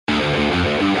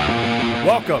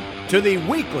Welcome to the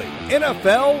weekly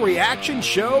NFL Reaction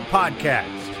Show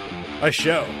podcast, a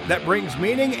show that brings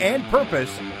meaning and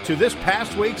purpose to this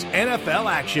past week's NFL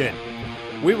action.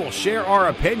 We will share our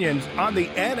opinions on the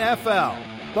NFL,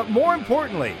 but more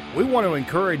importantly, we want to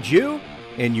encourage you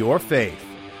in your faith.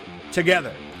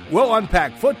 Together, we'll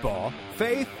unpack football,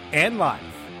 faith, and life.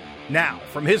 Now,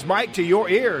 from his mic to your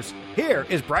ears, here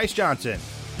is Bryce Johnson.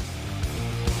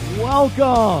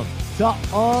 Welcome to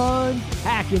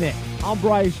Unpacking It. I'm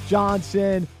Bryce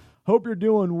Johnson. Hope you're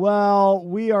doing well.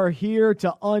 We are here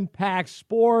to unpack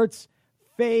sports,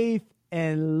 faith,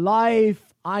 and life.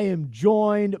 I am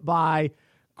joined by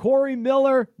Corey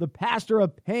Miller, the pastor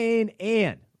of Payne,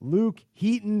 and Luke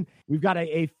Heaton. We've got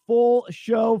a full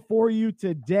show for you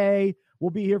today.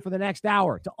 We'll be here for the next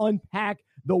hour to unpack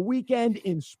the weekend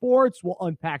in sports. We'll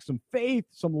unpack some faith,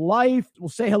 some life. We'll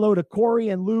say hello to Corey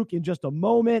and Luke in just a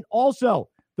moment. Also,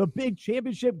 the big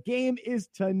championship game is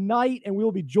tonight, and we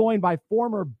will be joined by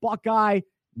former Buckeye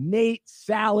Nate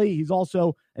Sally. He's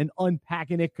also an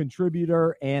Unpacking It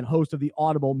contributor and host of the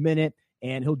Audible Minute,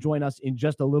 and he'll join us in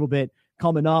just a little bit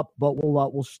coming up. But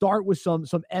we'll start with some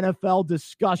NFL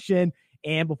discussion.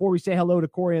 And before we say hello to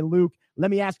Corey and Luke,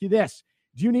 let me ask you this.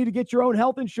 Do you need to get your own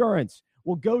health insurance?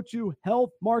 Well, go to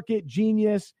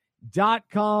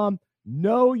healthmarketgenius.com.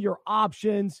 Know your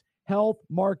options,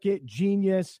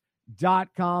 healthmarketgenius.com.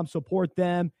 Support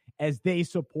them as they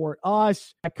support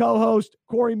us. My co-host,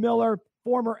 Corey Miller,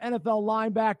 former NFL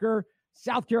linebacker,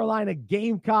 South Carolina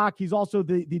Gamecock. He's also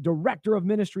the director of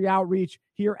ministry outreach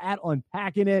here at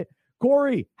Unpacking It.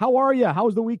 Corey, how are you? How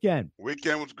was the weekend?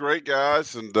 Weekend was great,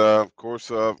 guys. And, of course,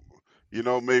 you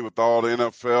know me, with all the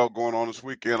NFL going on this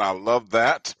weekend, I love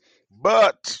that.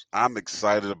 But I'm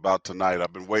excited about tonight.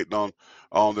 I've been waiting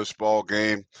on this ball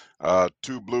game.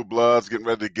 Two blue bloods getting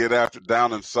ready to get after it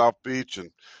down in South Beach.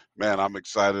 And, man, I'm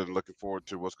excited and looking forward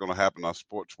to what's going to happen in our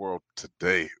sports world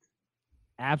today.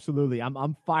 Absolutely.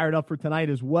 I'm fired up for tonight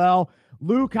as well.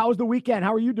 Luke, how was the weekend?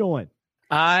 How are you doing?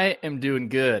 I am doing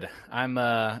good. I'm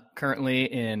currently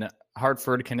in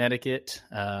Hartford, Connecticut.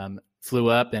 Flew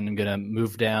up and I'm going to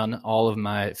move down all of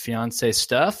my fiance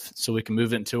stuff so we can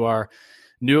move into our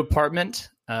new apartment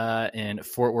in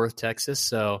Fort Worth, Texas.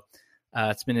 So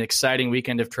it's been an exciting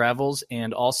weekend of travels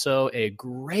and also a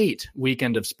great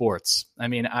weekend of sports. I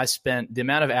mean, the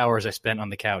amount of hours I spent on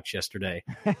the couch yesterday.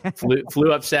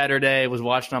 flew up Saturday, was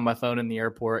watching on my phone in the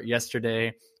airport.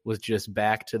 Yesterday was just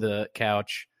back to the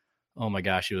couch. Oh my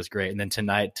gosh, it was great. And then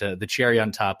tonight, the cherry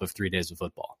on top of 3 days of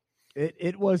football.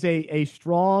 It was a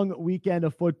strong weekend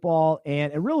of football,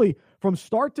 and really from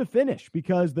start to finish,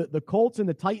 because the Colts and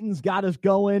the Titans got us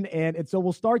going, and so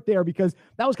we'll start there because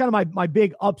that was kind of my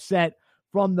big upset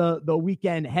from the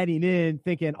weekend heading in,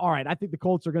 thinking, all right, I think the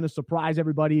Colts are going to surprise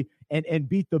everybody and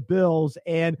beat the Bills,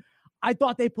 and I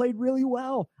thought they played really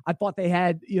well. I thought they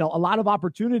had a lot of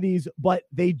opportunities, but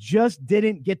they just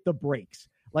didn't get the breaks.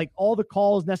 Like, all the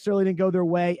calls necessarily didn't go their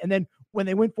way, and then when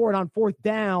they went for it on fourth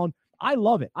down, I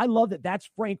love it. I love that that's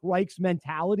Frank Reich's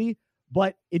mentality,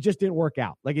 but it just didn't work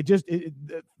out. Like,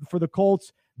 for the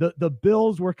Colts, the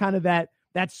Bills were kind of that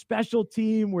special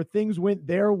team where things went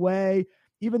their way,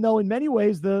 even though in many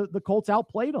ways the Colts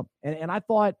outplayed them. And I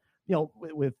thought,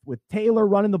 with Taylor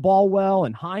running the ball well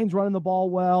and Hines running the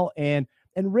ball well, and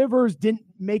Rivers didn't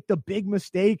make the big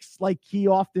mistakes like he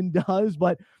often does,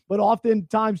 but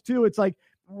oftentimes too, it's like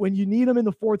when you need him in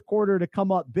the fourth quarter to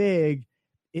come up big,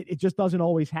 it just doesn't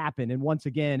always happen. And once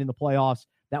again, in the playoffs,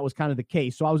 that was kind of the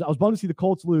case. So I was bummed to see the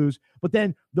Colts lose. But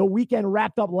then the weekend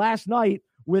wrapped up last night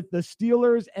with the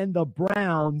Steelers and the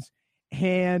Browns.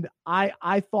 And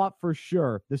I thought for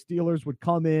sure the Steelers would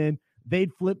come in,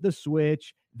 they'd flip the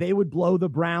switch, they would blow the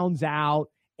Browns out.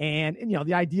 And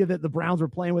the idea that the Browns were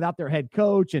playing without their head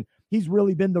coach, and he's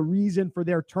really been the reason for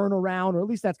their turnaround, or at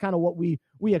least that's kind of what we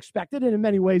expected. And in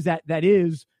many ways, that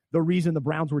is the reason the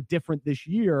Browns were different this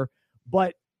year.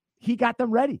 But he got them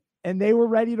ready, and they were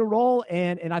ready to roll.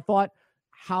 And I thought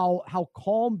how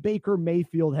calm Baker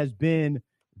Mayfield has been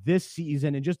this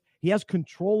season, and just he has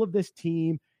control of this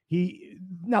team.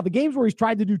 Now the games where he's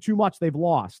tried to do too much, they've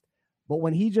lost. But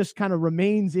when he just kind of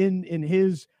remains in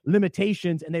his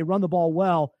limitations and they run the ball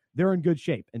well, they're in good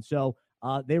shape. And so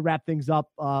they wrap things up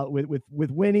with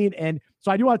winning. And so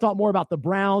I do want to talk more about the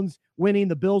Browns winning,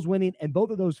 the Bills winning, and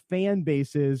both of those fan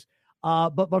bases.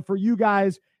 But for you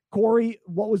guys, Corey,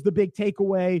 what was the big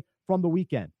takeaway from the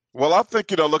weekend? Well, I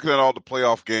think, looking at all the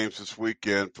playoff games this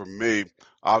weekend, for me,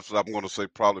 obviously I'm going to say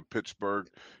probably Pittsburgh.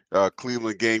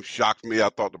 Cleveland game shocked me. I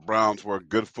thought the Browns were a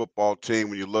good football team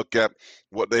when you look at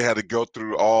what they had to go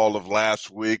through all of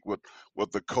last week with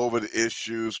with the COVID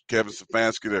issues. Kevin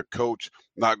Stefanski, their coach,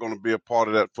 not going to be a part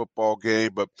of that football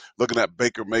game. But looking at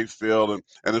Baker Mayfield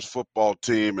and his football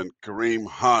team and Kareem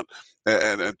Hunt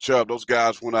and Chubb, those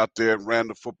guys went out there and ran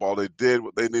the football. They did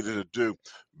what they needed to do.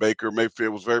 Baker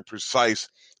Mayfield was very precise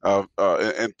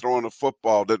in throwing the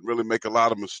football, didn't really make a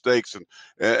lot of mistakes.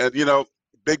 And you know,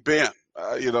 Big Ben,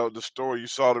 the story, you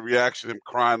saw the reaction, him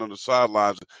crying on the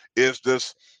sidelines. Is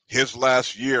this his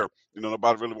last year?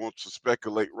 Nobody really wants to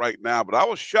speculate right now, but I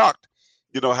was shocked,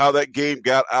 how that game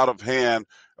got out of hand,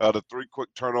 the 3 quick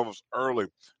turnovers early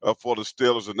for the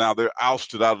Steelers, and now they're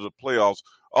ousted out of the playoffs.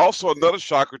 Also, another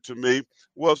shocker to me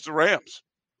was the Rams.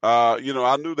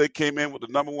 I knew they came in with the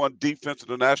number 1 defense in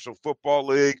the National Football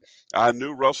League. I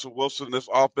knew Russell Wilson in this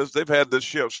offense. They've had this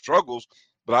share of struggles,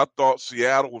 but I thought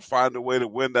Seattle would find a way to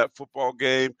win that football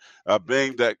game,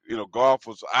 being that, Goff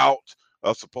was out.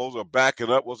 Supposedly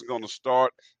backing up wasn't going to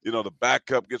start. The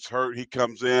backup gets hurt. He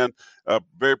comes in. A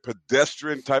very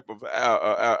pedestrian type of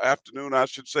afternoon, I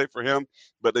should say, for him.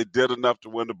 But they did enough to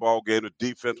win the ball game. The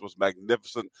defense was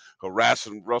magnificent,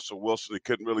 harassing Russell Wilson. He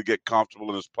couldn't really get comfortable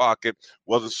in his pocket,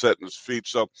 wasn't setting his feet.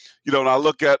 So, when I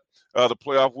look at the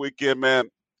playoff weekend, man,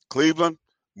 Cleveland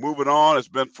moving on. It's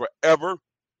been forever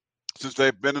since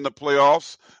they've been in the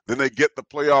playoffs. Then they get the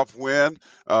playoff win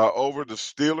over the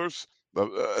Steelers.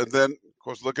 And then, of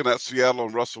course, looking at Seattle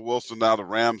and Russell Wilson, now the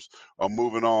Rams are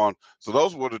moving on. So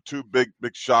those were the 2 big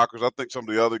shockers. I think some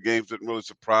of the other games didn't really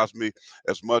surprise me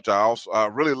as much. I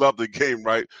really loved the game,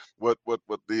 right, with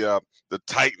the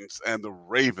Titans and the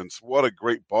Ravens. What a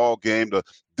great ball game. The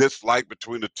dislike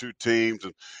between the 2 teams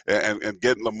and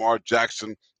getting Lamar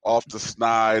Jackson off the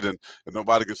snide, and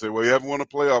nobody can say, well, you haven't won a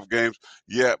playoff games.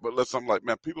 Yeah, but I'm like,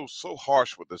 man, people are so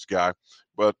harsh with this guy.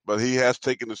 But he has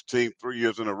taken his team 3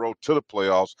 years in a row to the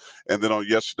playoffs, and then on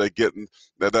yesterday getting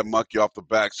that monkey off the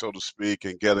back, so to speak,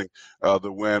 and getting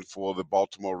the win for the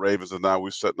Baltimore Ravens. And now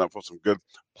we're setting up for some good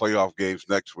playoff games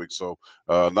next week. So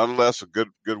nonetheless, a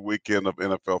good weekend of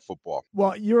NFL football.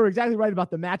 Well, you're exactly right about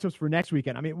the matchups for next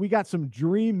weekend. I mean, we got some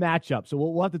dream matchups, so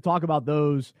we'll have to talk about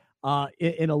those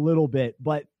in a little bit.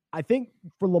 But I think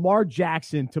for Lamar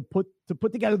Jackson to put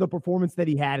together the performance that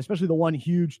he had, especially the one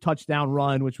huge touchdown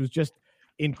run, which was just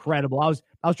incredible. I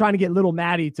was trying to get little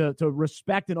Maddie to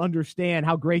respect and understand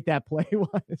how great that play was.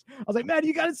 I was like, Maddie,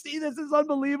 you got to see this. This is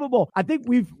unbelievable. I think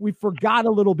we've forgot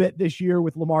a little bit this year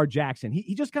with Lamar Jackson.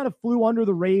 He just kind of flew under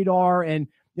the radar, and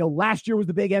last year was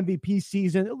the big MVP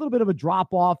season. A little bit of a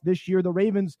drop off this year. The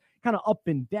Ravens kind of up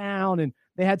and down, and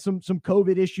they had some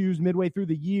COVID issues midway through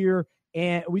the year,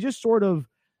 and we just sort of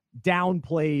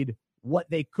downplayed what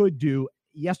they could do.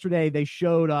 Yesterday, they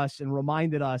showed us and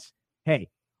reminded us, hey,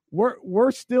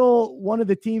 we're still one of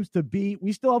the teams to beat.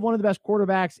 We still have one of the best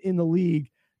quarterbacks in the league.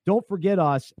 Don't forget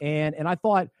us. And I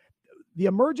thought the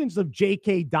emergence of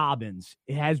J.K. Dobbins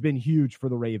has been huge for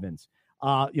the Ravens.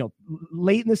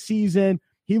 Late in the season,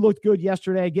 he looked good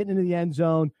yesterday, getting into the end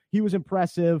zone. He was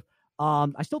impressive.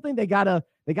 I still think they gotta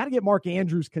get Mark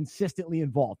Andrews consistently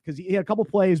involved, because he had a couple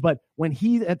plays, but when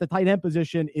he at the tight end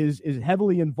position is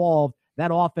heavily involved,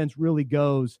 that offense really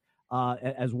goes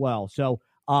as well. So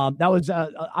that was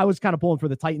I was kind of pulling for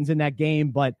the Titans in that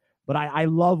game, but I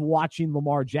love watching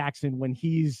Lamar Jackson when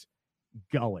he's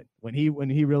going, when he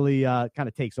really kind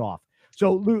of takes off.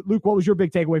 So, Luke, what was your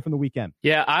big takeaway from the weekend?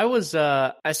 Yeah, I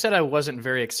said I wasn't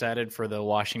very excited for the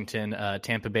Washington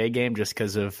Tampa Bay game just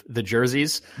because of the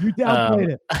jerseys. You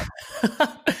downplayed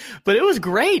it. But it was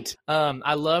great.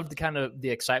 I loved kind of the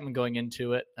excitement going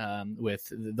into it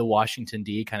with the Washington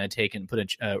D kind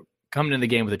of coming in the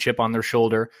game with a chip on their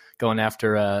shoulder, going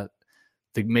after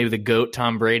maybe the GOAT,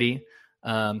 Tom Brady.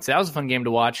 So that was a fun game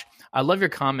to watch. I love your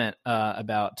comment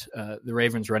about the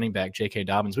Ravens running back, J.K.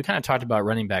 Dobbins. We kind of talked about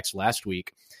running backs last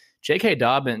week. J.K.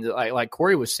 Dobbins, like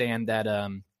Corey was saying, that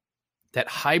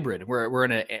hybrid, we're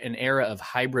in an era of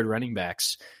hybrid running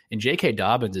backs, and J.K.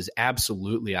 Dobbins is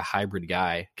absolutely a hybrid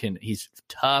guy. He's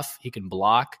tough. He can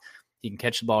block. He can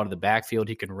catch the ball out of the backfield.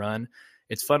 He can run.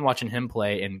 It's fun watching him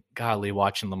play, and golly,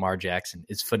 watching Lamar Jackson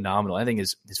is phenomenal. I think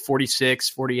his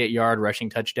 46, 48-yard rushing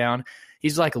touchdown,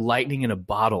 he's like lightning in a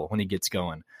bottle when he gets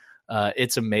going.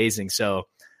 It's amazing. So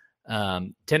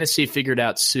Tennessee figured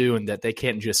out soon that they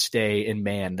can't just stay in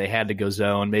man. They had to go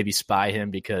zone, maybe spy him,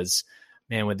 because,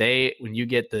 man, when you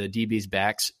get the DB's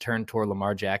backs turned toward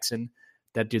Lamar Jackson,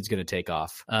 that dude's going to take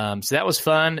off. So that was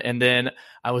fun. And then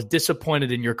I was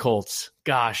disappointed in your Colts.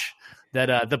 Gosh,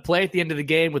 that the play at the end of the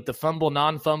game with the fumble,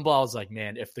 non-fumble, I was like,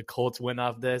 man, if the Colts win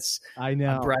off this, I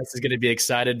know Bryce is going to be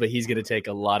excited, but he's going to take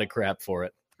a lot of crap for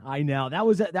it. I know that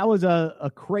was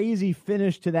a crazy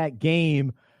finish to that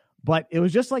game, But it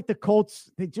was just like the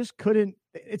Colts, they just couldn't.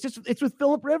 It's with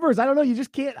Phillip Rivers. I don't know. You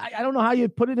just can't. I don't know how you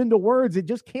put it into words. It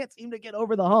just can't seem to get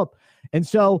over the hump. And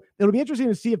so it'll be interesting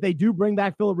to see if they do bring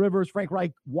back Phillip Rivers. Frank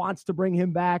Reich wants to bring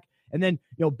him back. And then,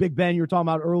 Big Ben, you were talking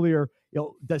about earlier,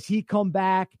 does he come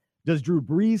back? Does Drew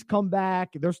Brees come back?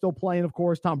 They're still playing, of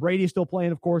course. Tom Brady is still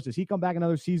playing, of course. Does he come back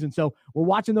another season? So we're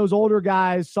watching those older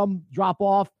guys, some drop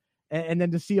off, and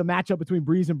then to see a matchup between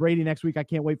Brees and Brady next week, I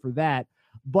can't wait for that.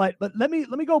 But let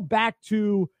me go back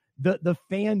to the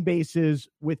fan bases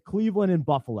with Cleveland and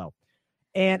Buffalo.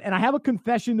 And I have a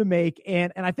confession to make,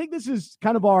 and I think this is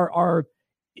kind of our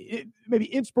maybe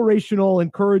inspirational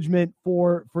encouragement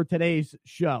for today's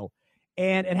show.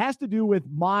 And it has to do with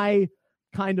my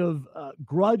kind of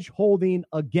grudge holding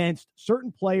against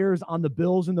certain players on the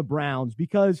Bills and the Browns,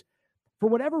 because for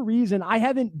whatever reason, I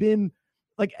haven't been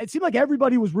like, it seemed like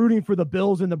everybody was rooting for the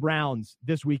Bills and the Browns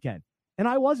this weekend. And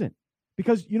I wasn't,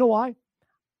 because you know why?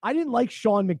 I didn't like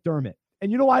Sean McDermott.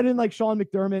 And you know why I didn't like Sean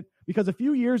McDermott? Because a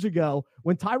few years ago,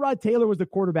 when Tyrod Taylor was the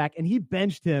quarterback and he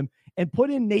benched him and put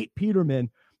in Nate Peterman,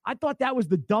 I thought that was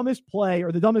the dumbest play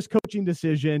or the dumbest coaching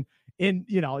decision in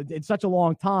such a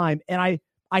long time. And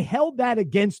I held that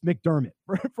against McDermott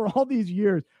for all these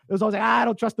years. It was always like, I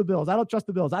don't trust the Bills. I don't trust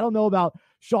the Bills. I don't know about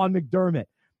Sean McDermott.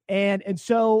 And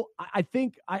so I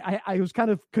think I was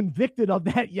kind of convicted of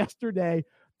that yesterday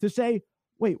to say,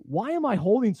 wait, why am I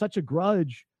holding such a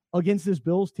grudge against this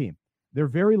Bills team? They're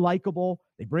very likable.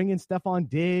 They bring in Stephon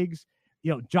Diggs.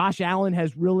 Josh Allen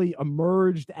has really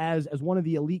emerged as one of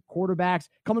the elite quarterbacks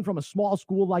coming from a small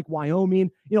school like Wyoming,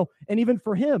 and even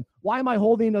for him, why am I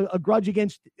holding a grudge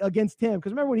against him?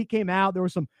 Because remember when he came out, there were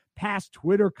some past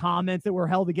Twitter comments that were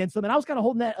held against him, and I was kind of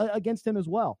holding that against him as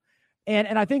well.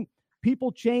 And I think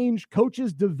people change,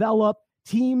 coaches develop,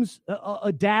 teams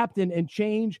adapt and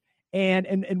change.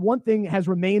 And one thing has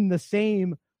remained the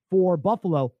same for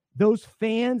Buffalo. Those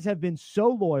fans have been so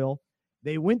loyal.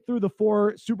 They went through the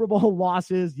 4 Super Bowl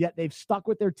losses, yet they've stuck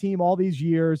with their team all these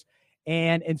years.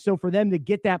 And so for them to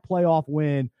get that playoff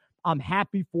win, I'm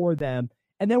happy for them.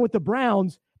 And then with the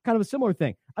Browns, kind of a similar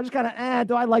thing. I just kind of,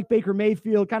 do I like Baker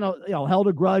Mayfield? Kind of, held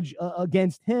a grudge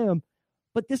against him.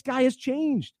 But this guy has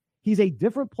changed. He's a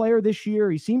different player this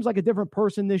year. He seems like a different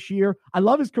person this year. I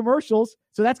love his commercials.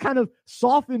 So that's kind of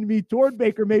softened me toward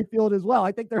Baker Mayfield as well.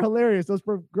 I think they're hilarious. Those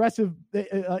Progressive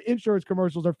insurance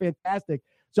commercials are fantastic.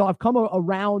 So I've come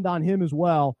around on him as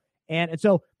well. And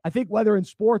so I think whether in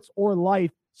sports or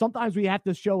life, sometimes we have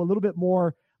to show a little bit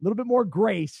more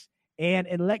grace and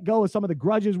let go of some of the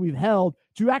grudges we've held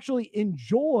to actually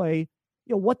enjoy,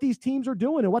 what these teams are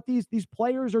doing and what these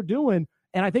players are doing.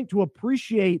 And I think to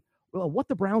appreciate what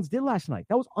the Browns did last night.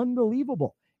 That was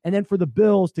unbelievable. And then for the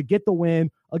Bills to get the win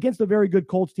against a very good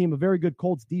Colts team, a very good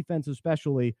Colts defense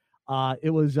especially, it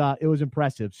was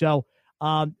impressive. So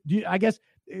I guess,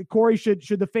 Corey, should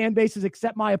the fan bases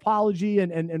accept my apology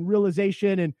and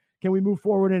realization, and can we move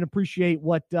forward and appreciate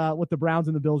what the Browns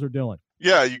and the Bills are doing?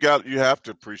 Yeah, you have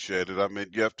to appreciate it. I mean,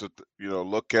 you have to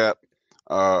look at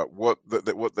what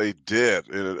they did,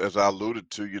 as I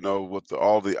alluded to, with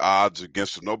all the odds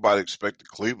against them. Nobody expected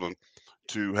Cleveland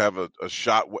to have a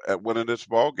shot at winning this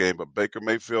ball game, but Baker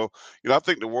Mayfield, I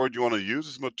think the word you want to use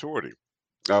is maturity.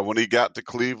 When he got to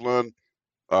Cleveland,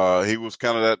 he was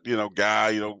kind of that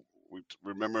guy. We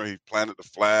remember he planted the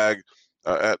flag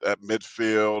at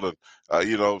midfield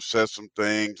and said some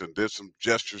things and did some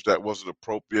gestures that wasn't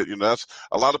appropriate. That's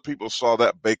a lot of people saw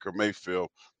that Baker Mayfield.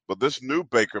 But this new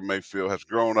Baker Mayfield has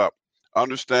grown up,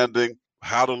 understanding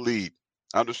how to lead,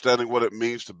 understanding what it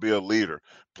means to be a leader,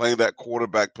 playing that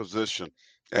quarterback position.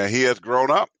 And he has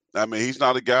grown up. I mean, he's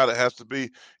not a guy that has to be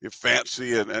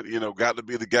fancy and got to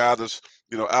be the guy that's,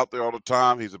 out there all the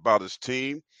time. He's about his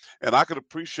team. And I could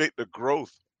appreciate the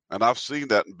growth. And I've seen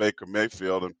that in Baker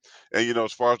Mayfield. And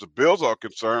as far as the Bills are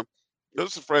concerned,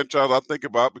 this is a franchise I think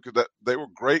about because they were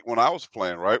great when I was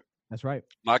playing, right? That's right.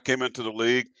 When I came into the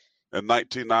league in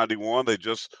 1991, they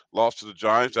just lost to the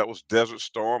Giants. That was Desert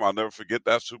Storm. I'll never forget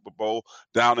that Super Bowl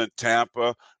down in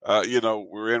Tampa.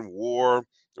 We're in war.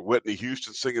 Whitney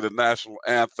Houston singing the national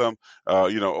anthem.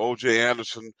 O.J.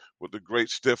 Anderson with the great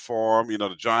stiff arm.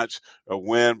 The Giants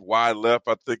win wide left.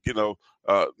 I think,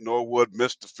 Norwood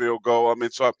missed the field goal. I mean,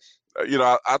 so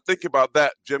I think about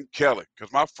that, Jim Kelly,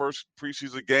 because my first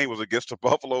preseason game was against the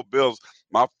Buffalo Bills,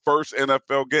 my first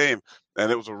NFL game,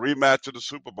 and it was a rematch of the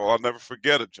Super Bowl. I'll never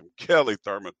forget it. Jim Kelly,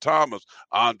 Thurman Thomas,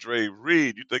 Andre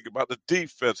Reed. You think about the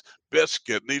defense,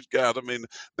 Biscuit, and these guys. I mean,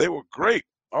 they were great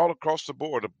all across the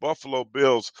board. The Buffalo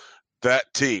Bills, that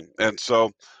team. And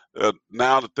so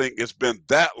now to think it's been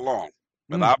that long,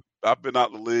 and I've been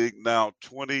out of the league now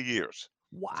 20 years.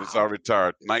 since I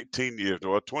retired. 19 years,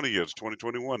 or 20 years,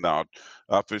 2021 now.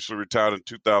 I officially retired in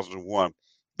 2001.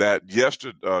 That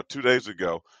 2 days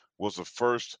ago, was the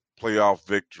first playoff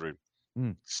victory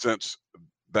since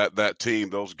that team,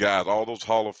 those guys, all those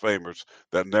Hall of Famers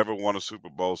that never won a Super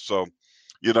Bowl. So,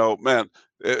 man,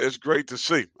 it's great to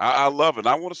see. I love it.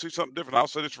 I want to see something different. I'll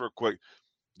say this real quick.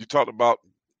 You talked about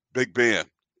Big Ben,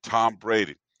 Tom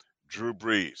Brady, Drew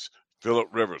Brees, Phillip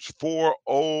Rivers, 4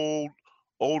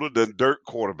 older than dirt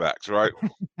quarterbacks, right?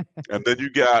 And then you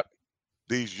got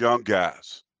these young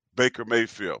guys, Baker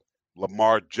Mayfield,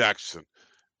 Lamar Jackson,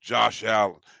 Josh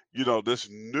Allen, this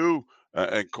new,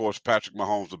 and of course, Patrick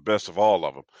Mahomes, the best of all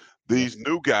of them. These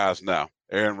new guys now,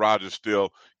 Aaron Rodgers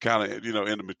still kind of,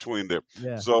 in the between there.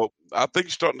 Yeah. So I think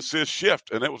you're starting to see a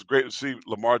shift, and it was great to see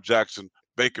Lamar Jackson,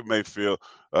 Baker Mayfield,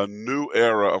 a new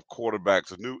era of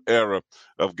quarterbacks, a new era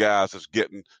of guys that's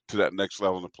getting to that next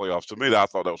level in the playoffs. To me, I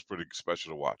thought that was pretty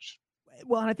special to watch.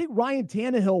 Well, and I think Ryan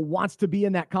Tannehill wants to be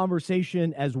in that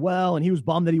conversation as well. And he was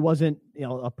bummed that he wasn't,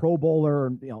 a Pro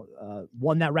Bowler,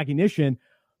 won that recognition.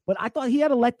 But I thought he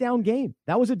had a letdown game.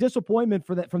 That was a disappointment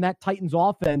from that Titans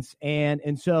offense.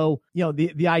 And so,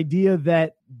 the idea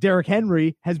that Derrick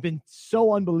Henry has been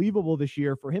so unbelievable this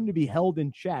year, for him to be held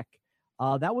in check,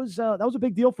 that was a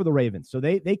big deal for the Ravens. So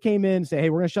they came in and say,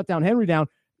 hey, we're going to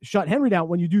shut Henry down.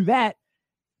 When you do that,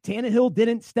 Tannehill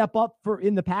didn't step up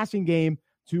in the passing game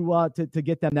to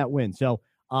get them that win. So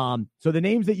the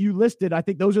names that you listed, I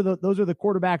think those are the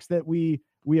quarterbacks that we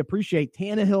appreciate.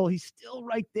 Tannehill, he's still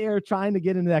right there trying to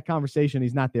get into that conversation.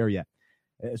 He's not there yet,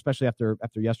 especially after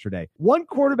yesterday. One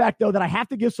quarterback, though, that I have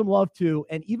to give some love to,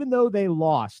 and even though they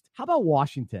lost, how about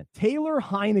Washington? Taylor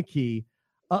Heineke,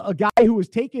 a guy who was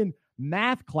taking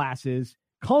math classes,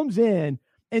 comes in,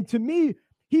 and to me,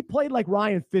 he played like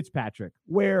Ryan Fitzpatrick,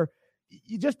 where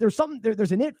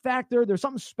there's an it factor, there's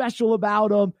something special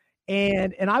about him,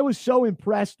 and I was so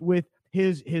impressed with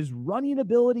his running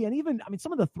ability, and even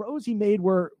some of the throws he made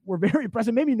were very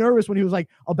impressive. Made me nervous when he was like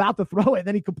about to throw it, and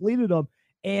then he completed them,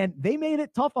 and they made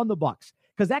it tough on the Bucs,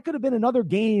 because that could have been another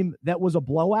game that was a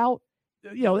blowout.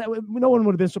 No one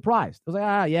would have been surprised. It was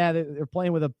like, they're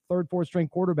playing with a third, fourth string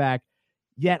quarterback.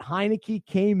 Yet Heineke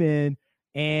came in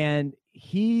and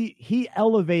he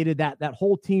elevated that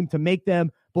whole team to make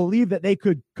them believe that they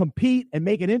could compete and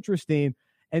make it interesting.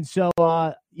 And so,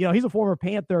 he's a former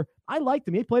Panther. I liked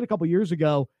him. He played a couple years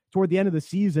ago toward the end of the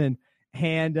season.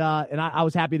 And I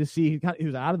was happy to see he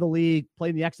was out of the league, played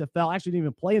in the XFL. Actually didn't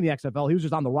even play in the XFL. He was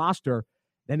just on the roster.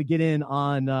 Then to get in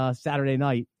on Saturday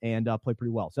night and play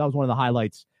pretty well. So that was one of the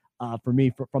highlights for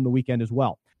me from the weekend as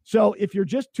well. So if you're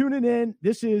just tuning in,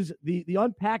 this is the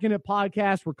Unpacking It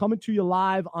podcast. We're coming to you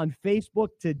live on Facebook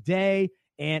today.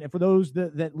 And for those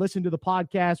that listen to the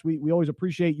podcast, we always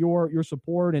appreciate your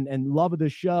support and love of the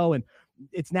show. And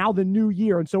it's now the new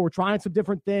year, and so we're trying some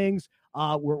different things.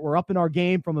 We're upping our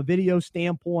game from a video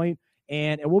standpoint,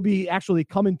 and we'll be actually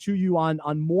coming to you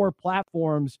on more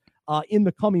platforms in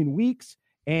the coming weeks.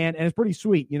 And it's pretty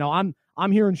sweet.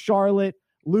 I'm here in Charlotte.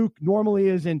 Luke normally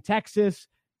is in Texas.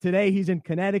 Today he's in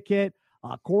Connecticut.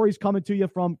 Corey's coming to you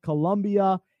from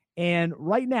Columbia. And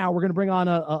right now we're going to bring on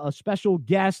a special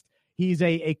guest. He's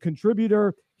a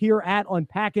contributor here at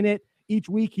Unpacking It. Each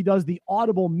week he does the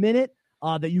Audible Minute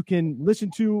that you can listen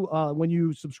to when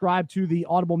you subscribe to the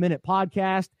Audible Minute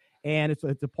podcast. And it's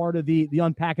a part of the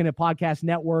Unpacking It podcast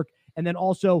network. And then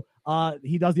also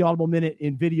he does the Audible Minute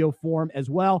in video form as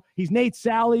well. He's Nate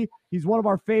Sally. He's one of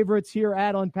our favorites here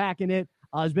at Unpacking It.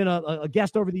 Has been a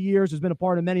guest over the years, has been a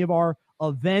part of many of our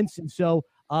events. And so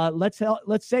let's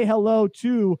say hello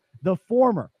to the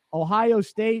former Ohio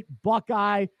State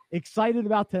Buckeye. Excited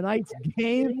about tonight's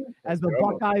game as the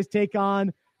Buckeyes take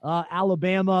on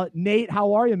Alabama. Nate,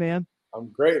 how are you, man? I'm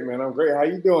great, man. I'm great. How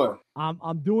you doing?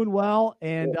 I'm doing well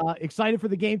and excited for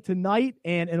the game tonight.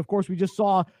 And of course, we just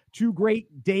saw 2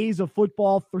 great days of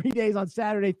football, 3 days on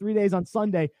Saturday, 3 days on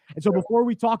Sunday. And so before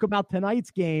we talk about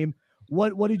tonight's game,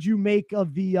 what did you make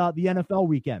of the NFL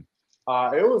weekend?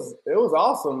 It was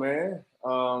awesome, man.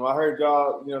 I heard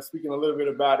y'all, speaking a little bit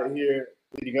about it here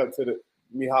leading up to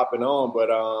me hopping on, but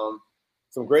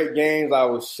some great games. I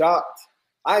was shocked.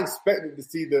 I expected to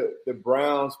see the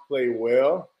Browns play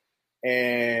well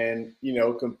and,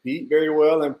 compete very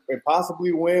well and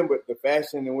possibly win, but the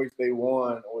fashion in which they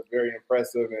won was very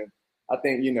impressive. And I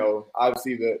think,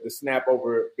 obviously the snap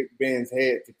over Big Ben's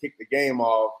head to kick the game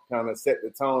off kind of set the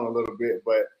tone a little bit,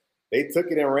 but they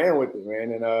took it and ran with it,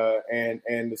 man.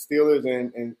 And the Steelers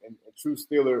in true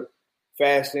Steeler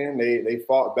fashion, they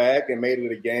fought back and made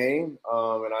it a game.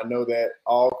 And I know that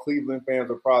all Cleveland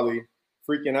fans are probably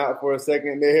freaking out for a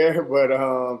second there, but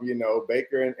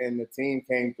Baker and the team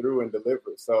came through and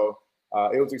delivered. So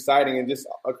it was exciting, and just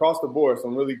across the board,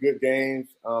 some really good games.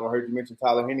 I heard you mention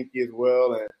Tyler Heineke as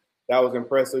well, and that was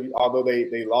impressive. Although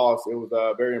they lost, it was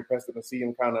very impressive to see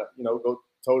him kind of, go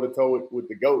toe-to-toe with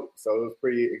the GOAT. So it was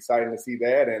pretty exciting to see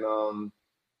that. And,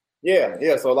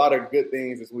 so a lot of good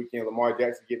things this weekend. Lamar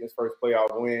Jackson getting his first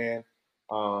playoff win.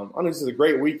 This is a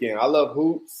great weekend. I love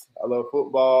hoops. I love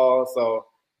football. So,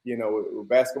 with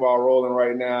basketball rolling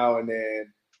right now, and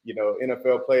then,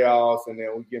 NFL playoffs, and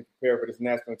then we get prepared for this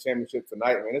national championship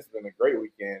tonight. Man, this has been a great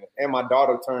weekend. And my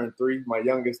daughter turned 3. My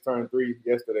youngest turned 3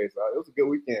 yesterday. So it was a good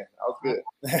weekend. I was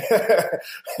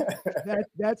good.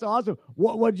 That's awesome.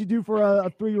 What did you do for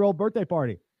a 3-year-old birthday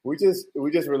party? We just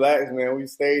relaxed, man. We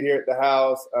stayed here at the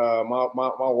house.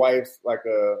 My wife's like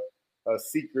a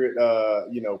secret,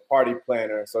 party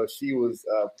planner. So she was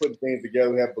putting things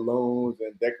together. We had balloons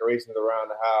and decorations around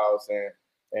the house,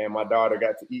 and my daughter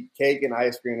got to eat cake and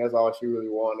ice cream. That's all she really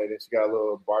wanted. And she got a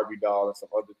little Barbie doll and some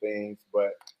other things.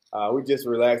 But we just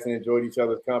relaxed and enjoyed each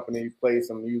other's company, played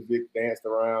some music, danced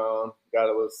around, got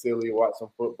a little silly, watched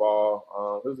some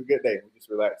football. It was a good day. We just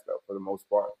relaxed, though, for the most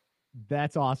part.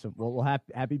 That's awesome. Well,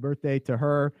 happy birthday to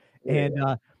her.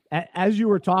 Yeah. And as you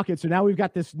were talking, so now we've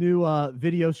got this new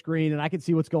video screen, and I can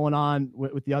see what's going on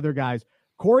with the other guys.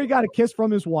 Corey got a kiss from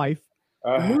his wife.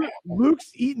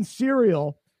 Luke's eating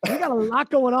cereal. We got a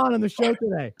lot going on the show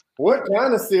today. What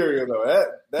kind of cereal, though?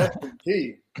 That's the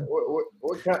key.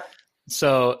 What kind?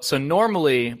 So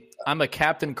normally I'm a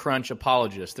Captain Crunch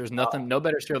apologist. There's no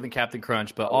better cereal than Captain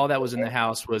Crunch, but all that was in the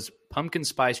house was pumpkin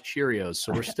spice Cheerios.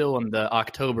 So we're still in the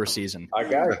October season. I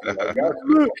got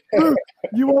you. Luke,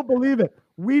 you won't believe it.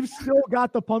 We've still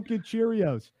got the pumpkin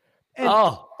Cheerios.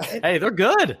 Hey, they're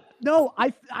good. No,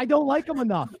 I don't like them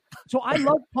enough. So I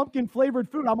love pumpkin flavored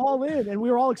food. I'm all in, and we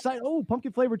were all excited. Oh,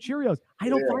 pumpkin flavored Cheerios. I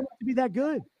don't find it to be that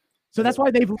good. So that's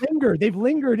why they've lingered. They've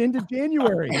lingered into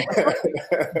January.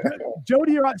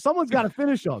 Jody, someone's got to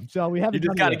finish them. So we haven't. You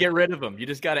just got to get rid of them. You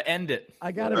just got to end it.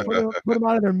 I got to put them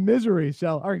out of their misery.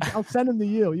 So all right, I'll send them to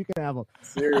you. You can have them.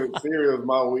 Cereal is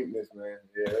my weakness, man.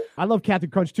 Yeah. I love Captain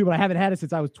Crunch too, but I haven't had it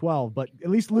since I was 12. But at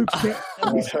least Luke's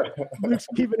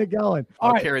keeping it going.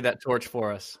 I'll carry that torch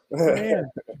for us. Man.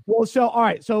 Well, all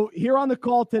right. So here on the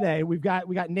call today, we got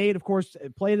Nate, of course,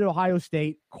 played at Ohio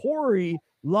State. Corey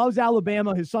loves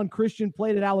Alabama. His son Christian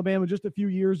played at Alabama just a few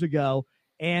years ago.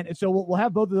 And so we'll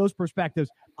have both of those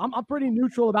perspectives. I'm pretty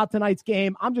neutral about tonight's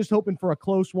game. I'm just hoping for a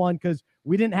close one because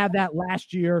we didn't have that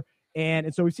last year.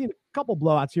 And so we've seen a couple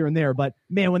blowouts here and there. But,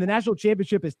 man, when the national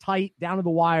championship is tight, down to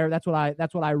the wire, that's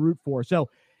what I root for. So,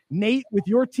 Nate, with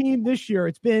your team this year,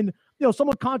 it's been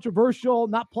somewhat controversial,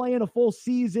 not playing a full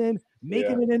season,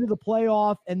 making it into the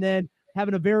playoff, and then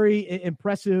having a very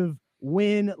impressive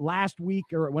win last week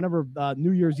or whenever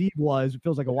New Year's Eve was. It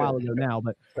feels like a while ago now,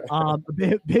 but a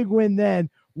big win then.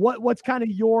 What's kind of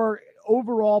your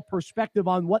overall perspective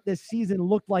on what this season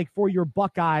looked like for your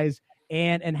Buckeyes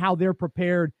and how they're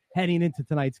prepared heading into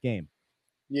tonight's game?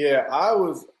 Yeah,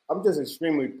 I'm just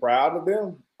extremely proud of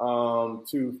them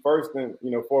to first and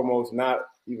foremost not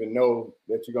even know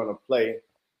that you're going to play,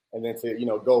 and then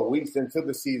to go weeks into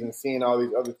the season seeing all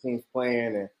these other teams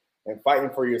playing and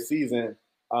fighting for your season.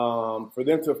 For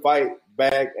them to fight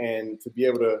back and to be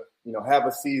able to, have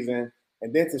a season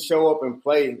and then to show up and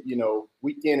play,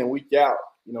 week in and week out,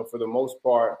 for the most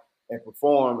part and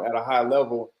perform at a high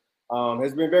level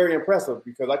has been very impressive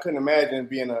because I couldn't imagine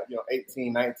being a,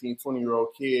 18, 19,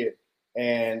 20-year-old kid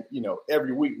and,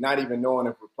 every week not even knowing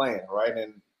if we're playing, right?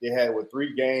 And they had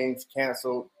 3 games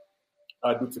canceled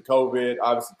due to COVID.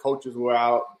 Obviously, coaches were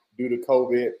out due to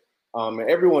COVID. And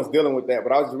everyone's dealing with that,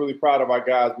 but I was really proud of our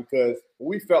guys because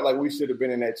we felt like we should have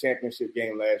been in that championship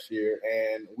game last year,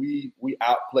 and we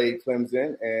outplayed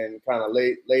Clemson and kind of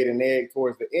laid an egg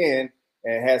towards the end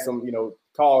and had some,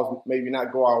 calls maybe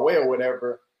not go our way or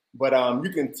whatever. But you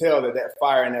can tell that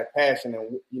fire and that passion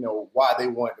and, why they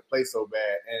wanted to play so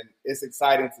bad. And it's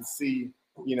exciting to see,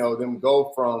 them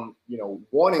go from,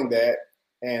 wanting that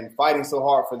and fighting so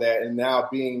hard for that and now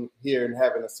being here and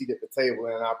having a seat at the table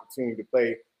and an opportunity to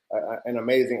play an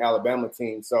amazing Alabama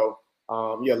team. So,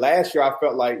 last year I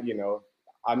felt like,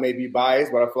 I may be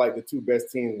biased, but I feel like the 2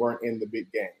 best teams weren't in the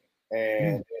big game,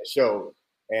 and it showed.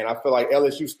 And I feel like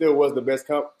LSU still was the best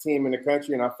team in the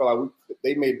country, and I feel like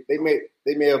they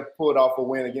may have pulled off a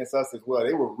win against us as well.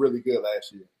 They were really good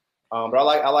last year. But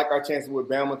I like our chances with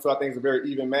Bama too. I think it's a very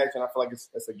even match, and I feel like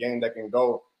it's a game that can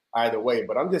go either way.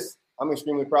 But I'm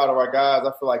extremely proud of our guys.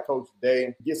 I feel like Coach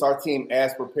Day gets our team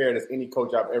as prepared as any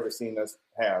coach I've ever seen us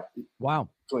have. Wow.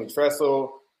 Between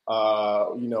Tressel,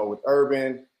 with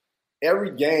Urban,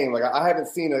 every game, like I haven't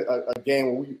seen a game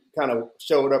where we kind of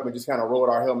showed up and just kind of rolled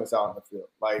our helmets out on the field.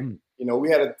 Like, we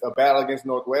had a battle against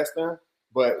Northwestern,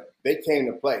 but they came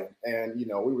to play. And,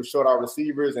 we were short our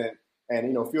receivers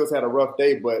and Fields had a rough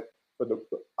day, but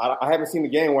I haven't seen a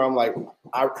game where I'm like,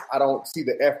 I don't see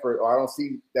the effort or I don't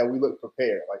see that we look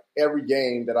prepared. Like every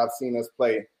game that I've seen us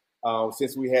play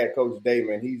since we had Coach Day,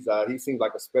 man, he seems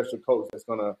like a special coach that's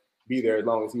going to be there as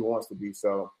long as he wants to be.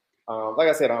 So, like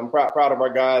I said, I'm proud of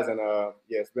our guys. And,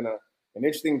 it's been an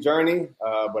interesting journey,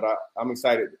 but I'm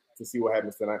excited to see what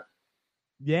happens tonight.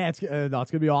 Yeah, it's going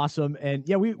to be awesome. And,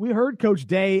 yeah, we heard Coach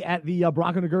Day at the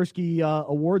Bronco Nagurski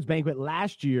Awards banquet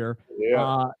last year.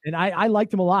 Yeah. And I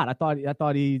liked him a lot. I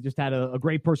thought he just had a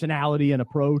great personality and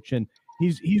approach, and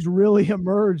he's really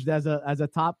emerged as a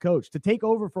top coach. To take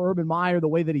over for Urban Meyer the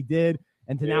way that he did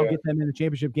and to now get them in the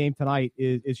championship game tonight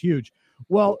is huge.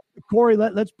 Well, Corey,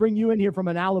 let's bring you in here from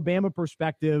an Alabama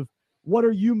perspective. What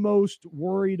are you most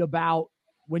worried about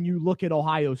when you look at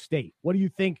Ohio State? What do you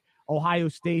think Ohio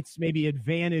State's maybe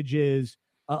advantages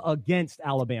against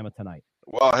Alabama tonight?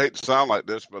 Well, I hate to sound like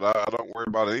this, but I don't worry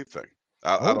about anything.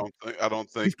 I don't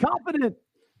think he's confident.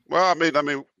 Well, I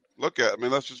mean,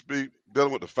 let's just be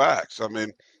dealing with the facts. I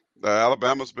mean,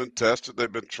 Alabama's been tested.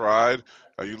 They've been tried.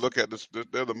 You look at this,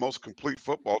 they're the most complete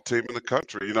football team in the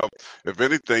country. If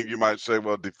anything, you might say,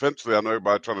 well, defensively, I know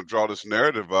everybody's trying to draw this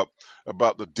narrative up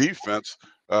about the defense.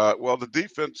 Well, the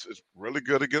defense is really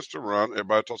good against the run.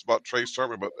 Everybody talks about Trey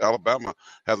Sermon, but Alabama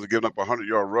hasn't given up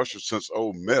 100-yard rushes since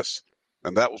Ole Miss.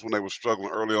 And that was when they were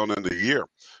struggling early on in the year.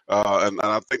 And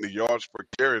I think the yards per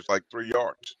carry is like 3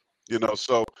 yards.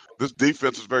 So this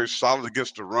defense is very solid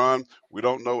against the run. We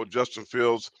don't know what Justin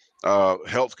Fields'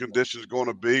 health condition is going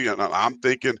to be. And I'm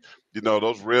thinking,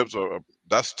 those ribs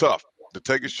that's tough. To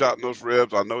take a shot in those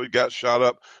ribs. I know he got shot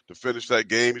up to finish that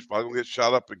game. He's probably going to get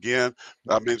shot up again.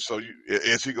 I mean, so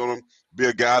is he going to be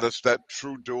a guy that's that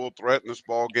true dual threat in this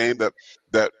ball game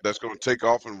that's going to take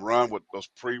off and run with those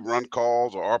pre-run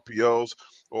calls or RPOs,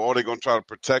 or are they going to try to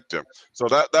protect him? So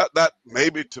that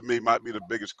maybe to me might be the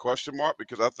biggest question mark,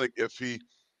 because I think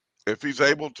if he's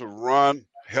able to run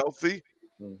healthy,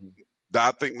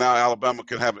 I think now Alabama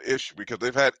can have an issue, because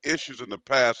they've had issues in the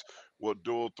past with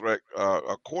dual threat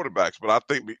quarterbacks. But I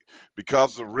think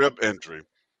because of the rib injury,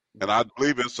 and I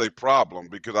believe it's a problem,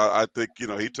 because I think,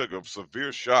 he took a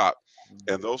severe shot,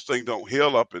 and those things don't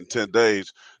heal up in 10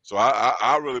 days. So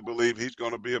I really believe he's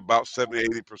going to be about 70,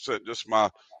 80%. Just my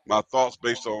thoughts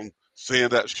based on seeing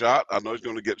that shot. I know he's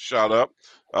going to get shot up,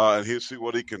 and he'll see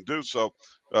what he can do. So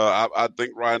I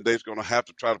think Ryan Day's going to have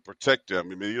to try to protect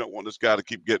him. I mean, you don't want this guy to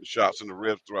keep getting shots in the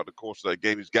ribs throughout the course of that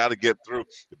game. He's got to get through.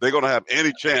 If they're going to have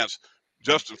any chance,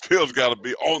 Justin Fields got to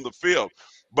be on the field.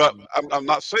 But I'm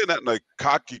not saying that in a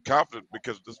cocky confidence,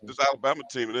 because this Alabama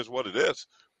team, it is what it is.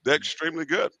 They're extremely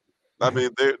good. I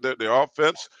mean, their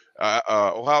offense,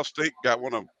 Ohio State got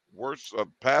one of the worst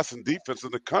passing defense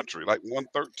in the country, like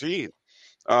 113.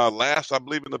 Last, I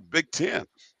believe, in the Big Ten.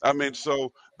 I mean,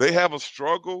 so they have a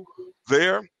struggle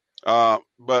there.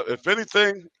 But if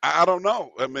anything, I don't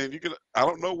know. I mean, I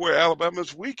don't know where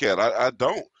Alabama's weak at. I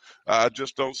don't. I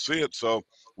just don't see it. So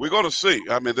we're going to see.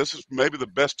 I mean, this is maybe the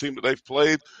best team that they've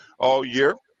played all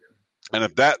year. And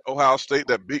if that Ohio State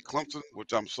that beat Clemson,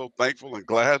 which I'm so thankful and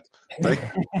glad, thank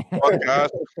you, guys.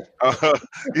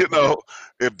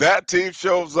 If that team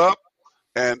shows up,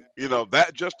 and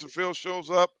that Justin Fields shows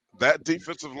up, that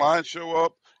defensive line show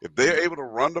up, if they're able to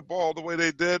run the ball the way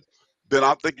they did, then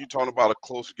I think you're talking about a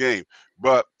close game.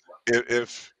 But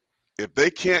if they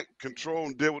can't control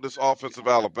and deal with this offensive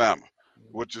Alabama,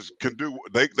 which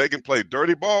they can play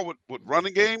dirty ball with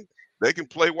running game, they can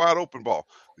play wide open ball.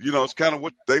 It's kind of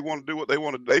what they want to do, what they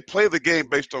want to do. They play the game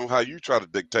based on how you try to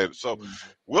dictate it. So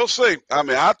we'll see. I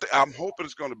mean, I'm hoping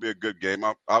it's going to be a good game.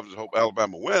 I just hope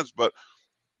Alabama wins, but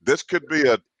this could be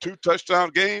a 2-touchdown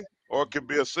game, or it could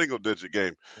be a single-digit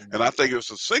game. And I think if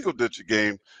it's a single-digit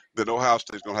game, then Ohio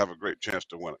State's going to have a great chance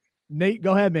to win it. Nate,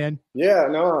 go ahead, man. Yeah,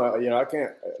 no, I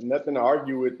can't – nothing to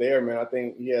argue with there, man. I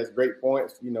think he has great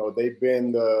points. They've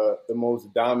been the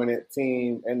most dominant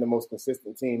team and the most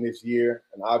consistent team this year.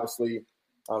 And obviously,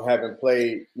 having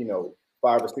played,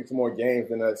 5 or 6 more games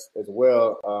than us as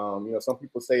well, some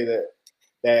people say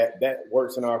that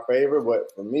works in our favor.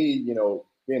 But for me,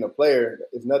 being a player,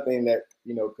 is nothing that,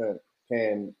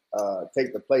 can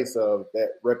take the place of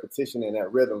that repetition and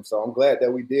that rhythm. So I'm glad that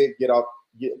we did get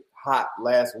hot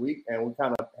last week, and we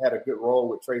kind of had a good role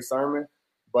with Trey Sermon.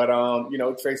 But,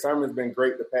 Trey Sermon's been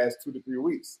great the past 2 to 3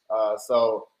 weeks.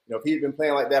 So, if he'd been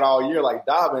playing like that all year, like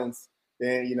Dobbins,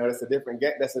 then, that's a different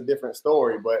game. That's a different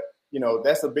story. But,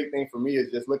 that's a big thing for me, is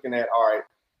just looking at, all right,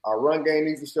 our run game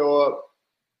needs to show up.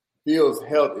 Fields'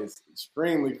 health is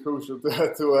extremely crucial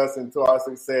to us and to our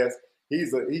success.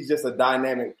 He's just a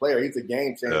dynamic player. He's a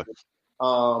game changer.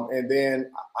 Yeah. And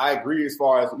then I agree as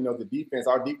far as, the defense.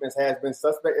 Our defense has been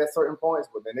suspect at certain points,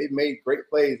 but then they've made great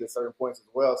plays at certain points as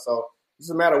well. So it's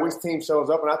just a matter of which team shows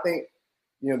up. And I think,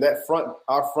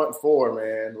 our front four,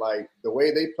 man, like the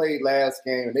way they played last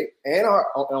game,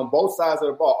 on both sides of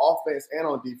the ball, offense and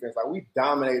on defense, like we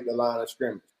dominated the line of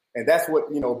scrimmage. And that's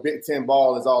what, Big Ten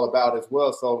ball is all about as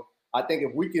well. So I think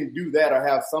if we can do that or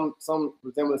have some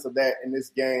resemblance of that in this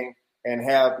game, and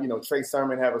have, Trey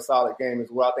Sermon have a solid game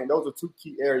as well. I think those are two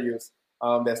key areas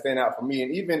that stand out for me.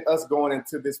 And even us going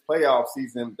into this playoff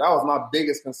season, that was my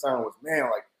biggest concern was, man,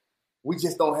 like we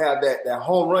just don't have that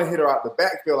home run hitter out the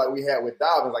backfield like we had with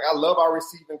Dobbins. Like I love our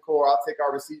receiving core. I'll take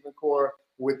our receiving core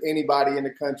with anybody in the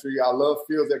country. I love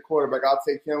Fields at quarterback. I'll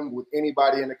take him with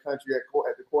anybody in the country at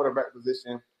the quarterback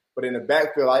position. But in the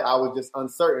backfield, I was just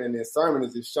uncertain. And then Sermon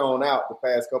has just shown out the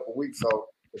past couple of weeks. So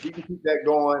if we can keep that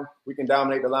going, we can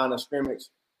dominate the line of scrimmage.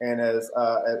 And as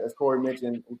Corey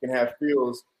mentioned, we can have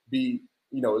Fields be,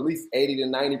 at least 80 to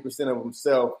 90% of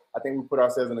himself. I think we put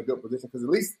ourselves in a good position because at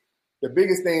least the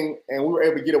biggest thing, and we were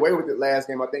able to get away with it last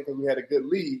game, I think, because we had a good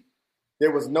lead.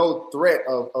 There was no threat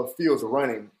of Fields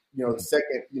running, the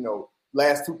second,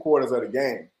 last 2 quarters of the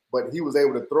game. But he was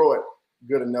able to throw it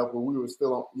good enough where we were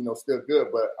still, still good.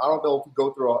 But I don't know if we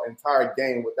go through an entire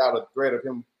game without a threat of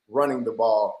him running the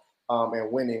ball.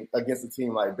 And winning against a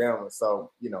team like Bama.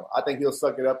 So, I think he'll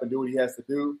suck it up and do what he has to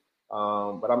do.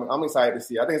 But I'm excited to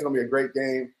see. I think it's going to be a great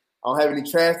game. I don't have any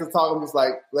trash to talk. I'm just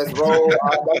like, let's roll.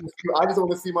 I just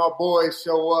want to see my boys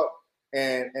show up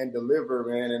and deliver,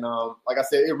 man. And like I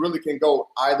said, it really can go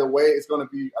either way. It's going to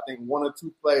be, I think, 1 or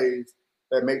 2 plays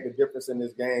that make the difference in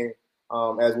this game,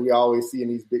 as we always see in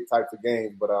these big types of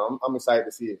games. But I'm excited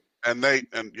to see it. And they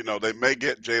may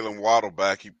get Jalen Waddle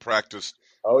back. He practiced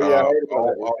all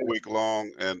week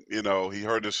long, and he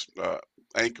hurt his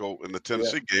ankle in the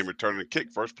Tennessee game, returning the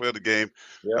kick, first play of the game.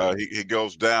 Yeah. He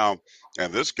goes down,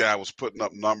 and this guy was putting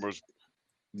up numbers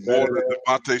more than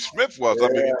Devontae Smith was. I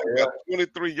mean, he got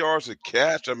 23 yards a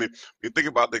catch. I mean, you think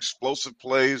about the explosive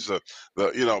plays, the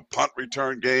punt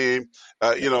return game.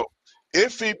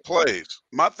 If he plays,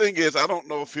 my thing is, I don't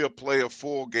know if he'll play a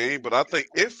full game, but I think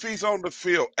if he's on the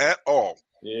field at all,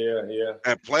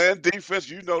 and playing defense,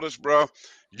 this, bro,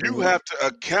 you have to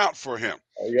account for him.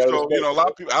 So, a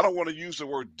lot of people, I don't want to use the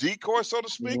word decoy, so to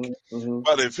speak,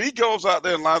 but if he goes out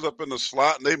there and lines up in the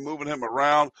slot and they're moving him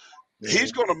around,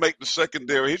 he's going to make the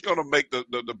secondary. He's going to make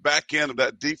the back end of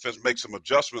that defense make some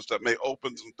adjustments that may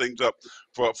open some things up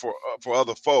for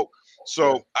other folk.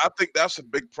 So I think that's a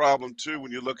big problem too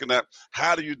when you're looking at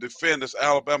how do you defend this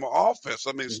Alabama offense.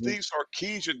 I mean, Steve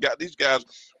Sarkisian got these guys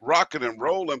rocking and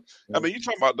rolling. I mean, you're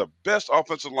talking about the best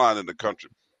offensive line in the country.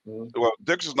 Well,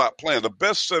 Dixon's not playing. The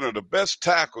best center, the best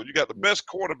tackle. You got the best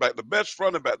quarterback, the best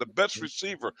running back, the best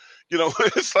receiver.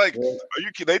 It's like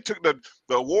they took the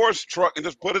awards truck and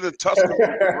just put it in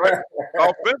Tuscaloosa, right?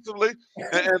 Offensively.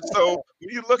 And so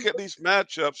when you look at these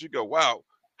matchups, you go, wow.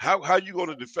 How you going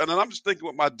to defend? And I'm just thinking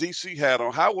with my DC hat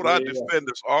on, how would I defend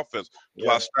this offense? Do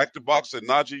I stack the box and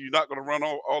Najee, you're not going to run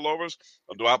all over us?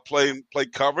 Or do I play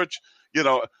coverage?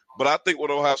 But I think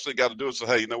what Ohio State got to do is say,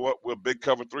 hey, you know what? We're a big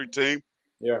cover 3 team.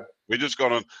 Yeah. We're just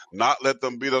going to not let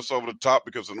them beat us over the top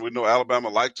because we know Alabama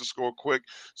likes to score quick.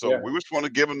 So we just want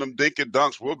to give them dink and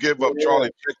dunks. We'll give up Charlie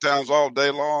checkdowns all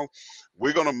day long.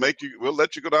 We're going to we'll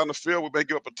let you go down the field. We may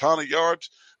give up a ton of yards,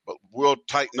 but we'll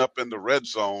tighten up in the red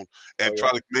zone and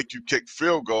try to make you kick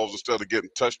field goals instead of getting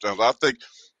touchdowns. I think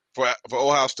for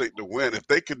Ohio State to win, if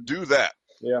they could do that,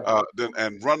 then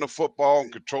and run the football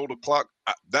and control the clock,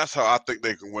 that's how I think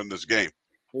they can win this game.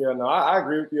 Yeah, no, I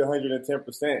agree with you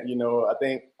 110%. I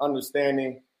think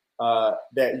understanding that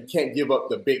you can't give up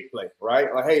the big play,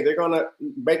 right? Like, hey, they're gonna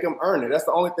make them earn it. That's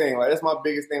the only thing. Like, that's my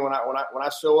biggest thing when I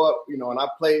show up, and I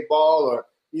play ball, or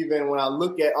even when I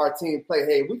look at our team play.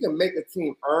 Hey, we can make a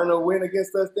team earn a win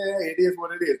against us. Then hey, it is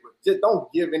what it is. But just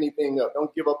don't give anything up.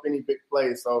 Don't give up any big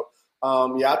plays. So,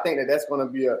 I think that's going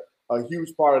to be a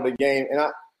huge part of the game. And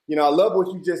I love what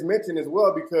you just mentioned as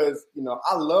well because,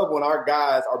 I love when our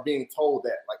guys are being told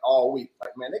that, like, all week.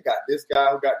 Like, man, they got this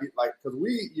guy who got these, like, because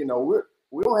we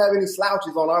don't have any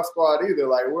slouches on our squad either.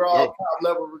 Like, we're all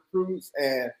top-level recruits,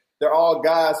 and they're all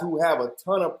guys who have a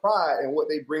ton of pride in what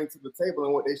they bring to the table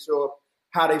and what they show up,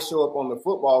 how they show up on the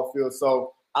football field.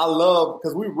 So I love –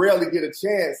 because we rarely get a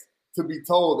chance to be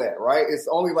told that, right? It's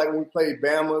only like when we played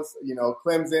Bama's,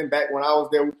 Clemson. Back when I was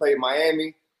there, we played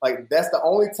Miami. Like, that's the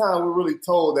only time we're really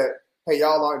told that, hey,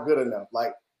 y'all aren't good enough.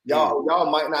 Like,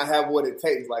 y'all might not have what it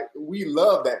takes. Like, we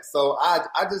love that. So I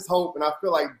just hope, and I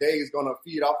feel like Dave's going to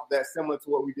feed off of that, similar to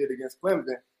what we did against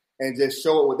Clemson, and just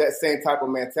show it with that same type of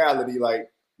mentality. Like,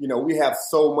 we have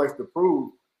so much to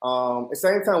prove. At the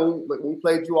same time, when we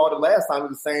played you all the last time, it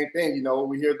was the same thing.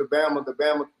 We hear the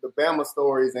Bama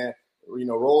stories, and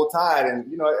Roll Tide,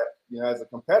 and as a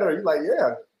competitor, you're like,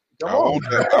 yeah, come on.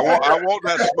 I want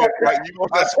that smoke. Right? You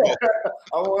want that smoke?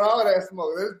 I want all that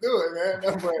smoke. Let's do it,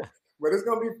 man. But it's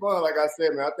gonna be fun. Like I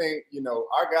said, man, I think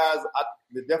our guys,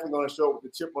 they're definitely gonna show up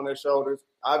with the chip on their shoulders.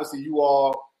 Obviously, you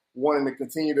all wanting to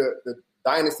continue the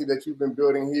dynasty that you've been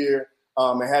building here.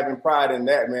 And having pride in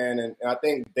that, man. And I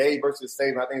think Dave versus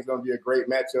Saban, I think it's going to be a great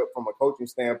matchup from a coaching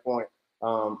standpoint.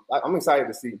 I'm excited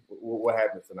to see what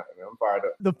happens tonight, man. I'm fired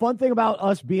up. The fun thing about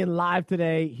us being live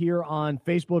today here on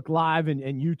Facebook Live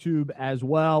and YouTube as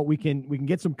well, we can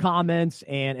get some comments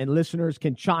and listeners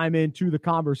can chime into the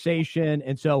conversation.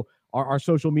 And so our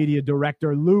social media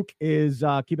director, Luke, is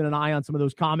keeping an eye on some of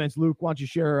those comments. Luke, why don't you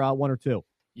share one or two?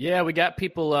 Yeah, we got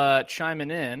people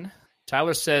chiming in.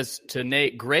 Tyler says to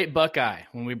Nate, "Great Buckeye."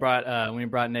 When we brought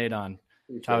Nate on,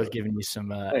 Tyler's giving you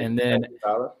some. And then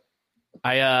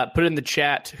I put in the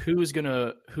chat, who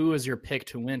is your pick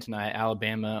to win tonight,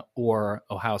 Alabama or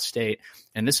Ohio State?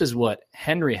 And this is what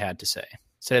Henry had to say.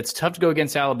 Said it's tough to go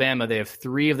against Alabama. They have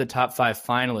 3 of the top 5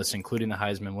 finalists, including the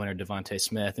Heisman winner Devontae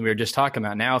Smith. And we were just talking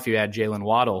about now, if you add Jalen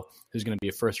Waddle, who's going to be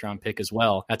a first-round pick as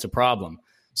well, that's a problem.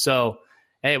 So,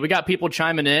 hey, we got people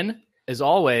chiming in as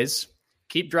always.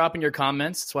 Keep dropping your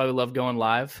comments. That's why we love going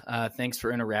live. Thanks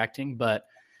for interacting. But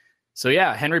so,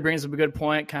 yeah, Henry brings up a good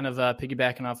point, kind of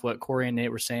piggybacking off what Corey and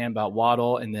Nate were saying about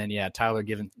Waddle. And then, yeah, Tyler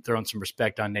throwing some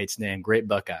respect on Nate's name. Great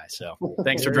Buckeye. So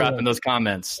thanks for dropping those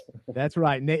comments. That's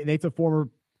right. Nate's a former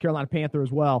Carolina Panther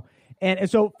as well. And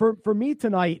so for me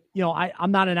tonight,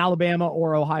 I'm not an Alabama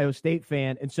or Ohio State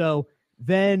fan. And so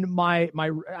then I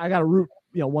got to root,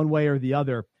 one way or the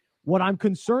other. What I'm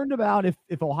concerned about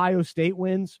if Ohio State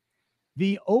wins,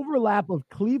 the overlap of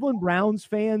Cleveland Browns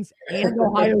fans and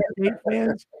Ohio State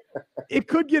fans, it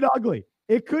could get ugly.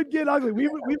 It could get ugly. We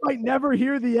might never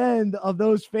hear the end of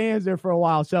those fans there for a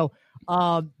while. So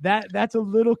that's a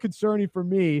little concerning for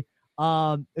me.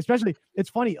 Especially, it's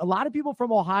funny, a lot of people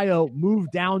from Ohio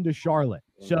moved down to Charlotte.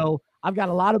 So I've got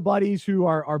a lot of buddies who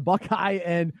are Buckeye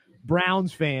and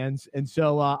Browns fans. And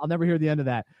so I'll never hear the end of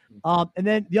that. And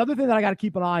then the other thing that I got to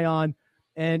keep an eye on,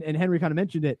 and Henry kind of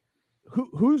mentioned it,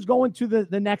 who's going to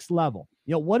the next level?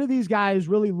 What do these guys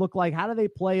really look like? How do they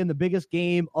play in the biggest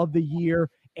game of the year?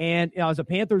 And as a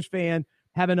Panthers fan,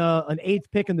 having an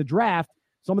 8th pick in the draft,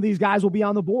 some of these guys will be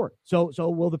on the board. So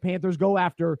will the Panthers go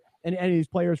after any of these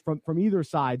players from either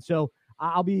side? So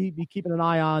I'll be keeping an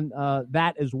eye on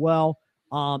that as well.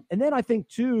 And then I think,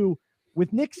 too,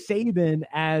 with Nick Saban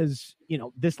as,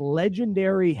 this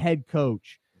legendary head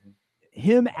coach,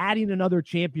 him adding another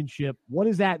championship, what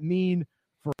does that mean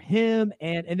for him?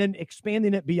 And then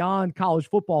expanding it beyond college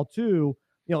football, too,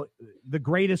 the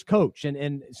greatest coach.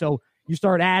 And so you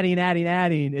start adding,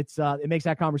 it makes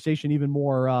that conversation even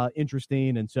more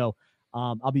interesting. And so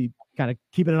I'll be kind of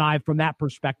keeping an eye from that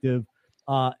perspective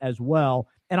as well.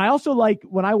 And I also like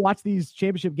when I watch these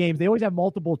championship games, they always have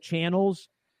multiple channels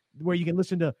where you can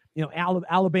listen to,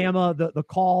 Alabama, the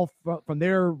call from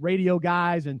their radio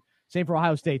guys, and same for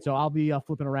Ohio State. So I'll be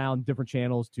flipping around different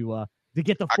channels to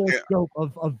get the full scope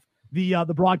of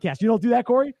the broadcast. You don't do that,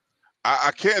 Corey?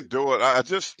 I can't do it.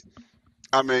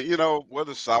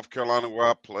 Whether South Carolina where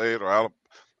I played or Alabama,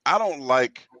 I don't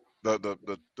like the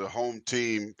home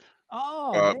team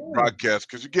broadcast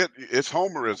because it's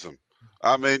homerism.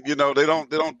 They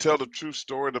don't tell the true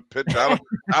story of the pitch. I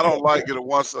don't like it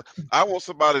once. I want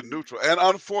somebody neutral. And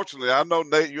unfortunately, I know,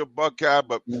 Nate, you're a Buckeye,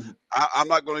 but I'm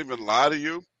not going to even lie to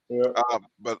you. Yeah.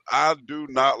 But I do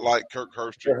not like Kirk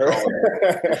Herbstreit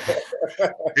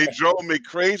calling. He drove me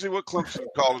crazy with Clemson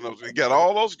calling those. He got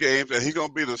all those games, and he's going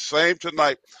to be the same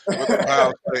tonight with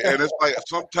Ohio State. And it's like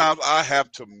sometimes I have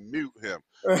to mute him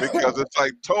because it's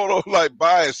like total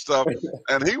bias stuff.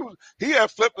 And he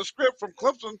had flipped the script from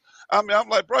Clemson. I'm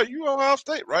like, bro, you Ohio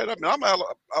State, right?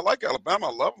 I like Alabama.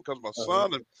 I love them because my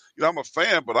son, and I'm a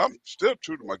fan, but I'm still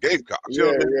true to my Gamecocks.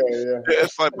 Yeah.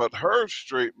 It's like, but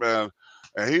Herbstreit, man.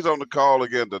 And he's on the call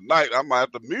again tonight. I might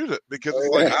have to mute it because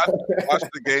it's like I watch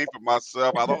the game for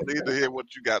myself. I don't need to hear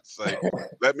what you got to say.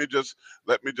 Let me just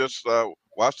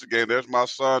watch the game. There's my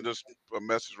son. Just a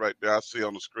message right there. I see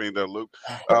on the screen there, Luke.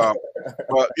 But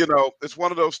it's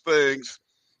one of those things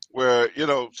where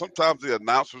sometimes the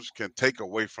announcers can take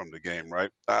away from the game, right?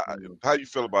 How you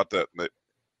feel about that, Nick?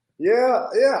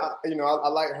 Yeah. You know, I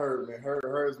like Herb, man.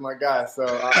 Herb is my guy. So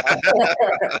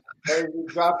he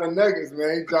dropped the nuggets,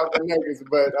 man. He dropped the nuggets.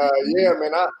 But yeah,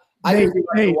 man, I usually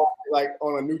like to watch it, like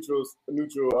on a neutral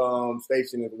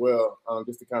station as well,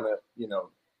 just to kind of, you know,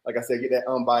 like I said, get that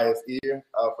unbiased ear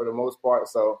for the most part.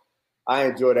 So I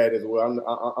enjoy that as well.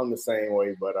 I'm the same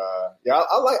way. But yeah,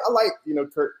 I like you know,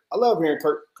 Kirk. I love hearing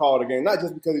Kirk call the game, not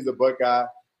just because he's a Buckeye,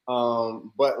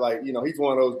 but like, you know, he's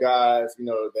one of those guys, you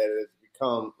know, that has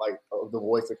become like the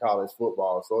voice of college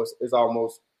football. So it's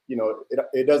almost, you know,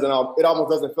 it almost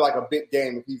doesn't feel like a big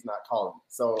game if he's not calling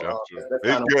it. So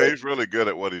that's he's really good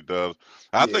at what he does.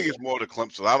 I think he's more the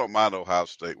Clemson. I don't mind Ohio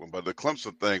State one, but the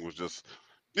Clemson thing was just,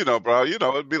 you know, bro, you know,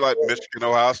 it'd be like Michigan,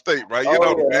 Ohio State, right? You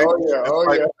know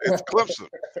what I mean? It's Clemson.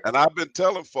 And I've been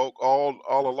telling folk all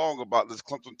along about this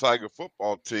Clemson Tiger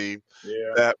football team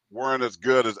that weren't as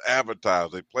good as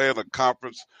advertised. They play in a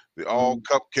conference, the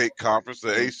all-cupcake conference,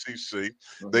 the ACC.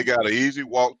 They got an easy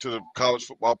walk to the college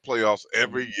football playoffs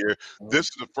every year. This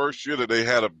is the first year that they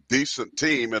had a decent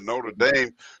team, and Notre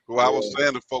Dame, who I was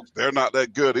saying to folks, they're not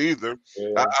that good either.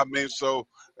 I mean, so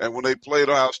 – and when they played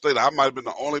Ohio State, I might have been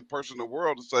the only person in the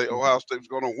world to say Ohio State was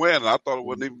going to win. And I thought it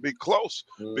wouldn't even be close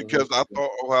because I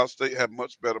thought Ohio State had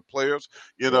much better players,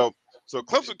 you know. So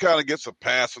Clemson kind of gets a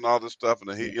pass and all this stuff,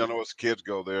 and he, you know, his kids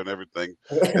go there and everything.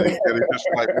 And he's just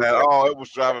like, man, it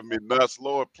was driving me nuts.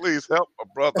 Lord, please help my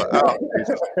brother out.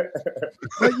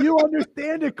 But you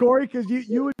understand it, Corey, because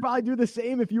you would probably do the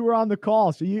same if you were on the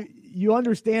call. So you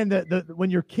understand that when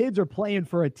your kids are playing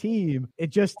for a team,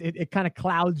 it kind of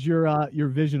clouds your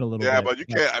vision a little bit. Yeah, but you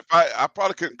can't. If I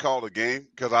probably couldn't call the game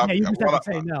because you just have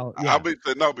to say no. Yeah. I'll be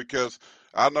saying no because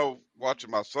I know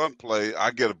watching my son play,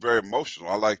 I get very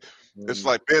emotional. It's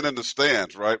like being in the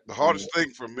stands, right? The hardest thing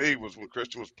for me was when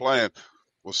Christian was playing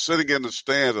was sitting in the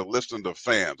stands and listening to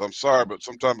fans. I'm sorry, but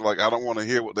sometimes like I don't want to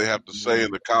hear what they have to say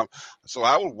in the so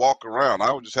I would walk around.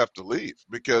 I would just have to leave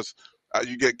because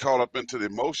you get caught up into the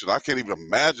emotion. I can't even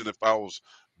imagine if I was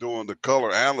doing the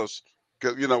color analyst,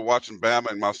 you know, watching Bama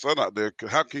and my son out there.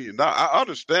 How can you not? I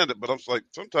understand it, but I'm like,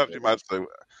 sometimes you might say,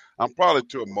 I'm probably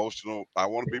too emotional. I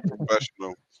want to be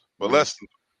professional, but listen.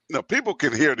 No, people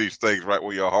can hear these things right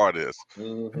where your heart is.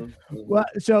 Well,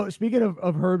 so speaking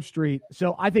of Herb Street,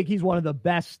 so I think he's one of the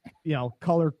best, you know,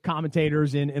 color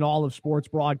commentators in all of sports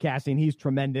broadcasting. He's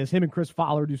tremendous. Him and Chris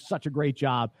Fowler do such a great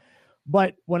job.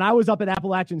 But when I was up at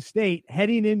Appalachian State,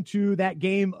 heading into that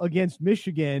game against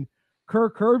Michigan,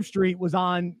 Kirk Herbstreit was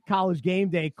on College Game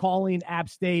Day calling App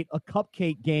State a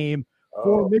cupcake game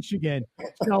for Michigan.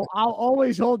 So I'll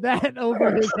always hold that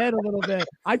over his head a little bit.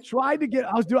 I tried to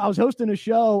I was hosting a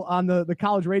show on the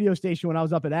college radio station when I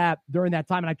was up at App during that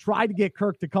time, and I tried to get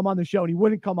Kirk to come on the show, and he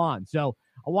wouldn't come on. So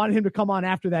I wanted him to come on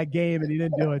after that game, and he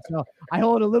didn't do it. So I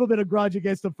hold a little bit of grudge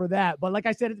against him for that. But like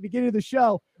I said at the beginning of the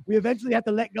show, we eventually have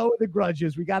to let go of the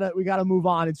grudges. We gotta move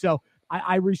on. And so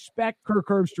I respect Kirk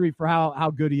Herbstreit for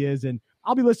how good he is, and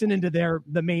I'll be listening to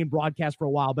the main broadcast for a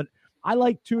while, but I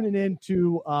like tuning in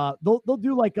to they'll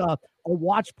do like a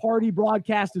watch party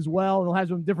broadcast as well. And they'll have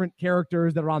some different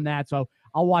characters that are on that. So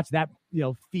I'll watch that, you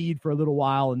know, feed for a little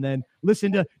while and then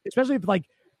listen to, especially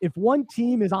if one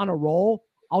team is on a roll,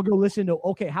 I'll go listen to,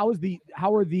 okay, how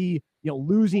are the you know,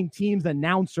 losing teams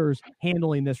announcers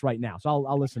handling this right now? So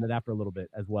I'll listen to that for a little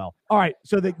bit as well. All right.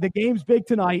 So the game's big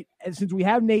tonight. And since we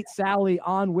have Nate Sally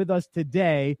on with us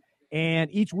today, and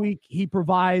each week he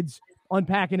provides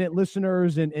Unpacking It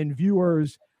listeners and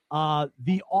viewers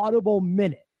the Audible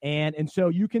Minute. And so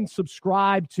you can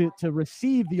subscribe to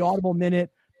receive the Audible Minute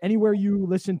anywhere you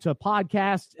listen to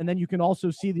podcasts. And then you can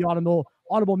also see the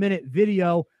Audible Minute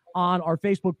video on our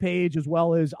Facebook page as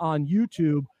well as on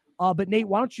YouTube. But Nate,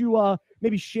 why don't you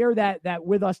maybe share that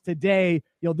with us today,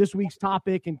 you know, this week's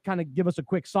topic, and kind of give us a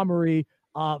quick summary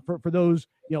for those,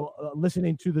 you know,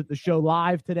 listening to the show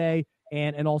live today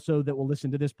and also that will listen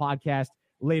to this podcast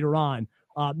later on.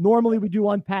 Normally we do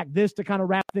unpack this to kind of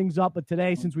wrap things up, but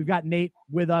today, since we've got Nate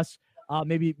with us,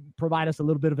 maybe provide us a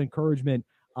little bit of encouragement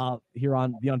here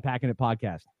on the Unpacking It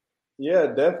podcast. Yeah,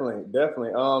 definitely.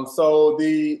 So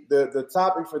the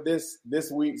topic for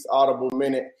this week's Audible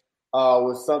Minute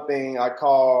was something I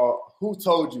call "Who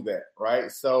Told You That?" Right.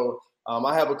 So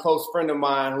I have a close friend of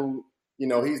mine who, you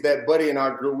know, he's that buddy in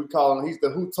our group. We call him, he's the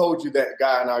 "Who Told You That"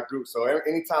 guy in our group. So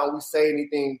anytime we say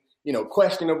anything, you know,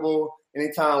 questionable,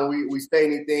 anytime we say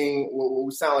anything,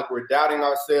 we sound like we're doubting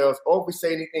ourselves, or if we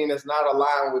say anything that's not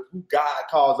aligned with who God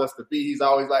calls us to be, he's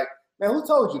always like, man, who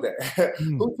told you that?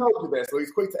 Who told you that? So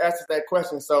he's quick to answer that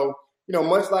question. So, you know,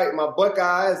 much like my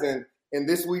Buckeyes and in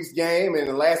this week's game and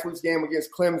in last week's game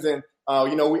against Clemson,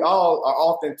 you know, we all are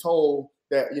often told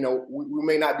that, you know, we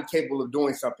may not be capable of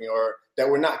doing something, or that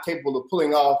we're not capable of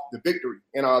pulling off the victory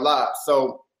in our lives.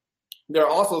 So there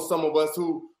are also some of us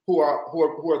who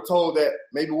are told that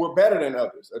maybe we're better than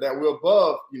others or that we're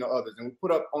above, others, and we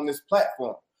put up on this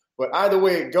platform. But either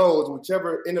way it goes,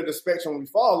 whichever end of the spectrum we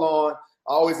fall on,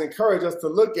 I always encourage us to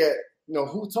look at,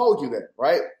 who told you that,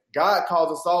 right? God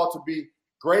calls us all to be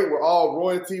great. We're all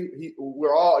royalty.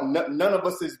 None of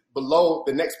us is below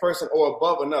the next person or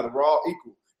above another. We're all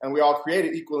equal, and we're all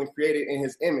created equal and created in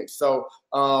his image. So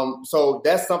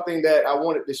that's something that I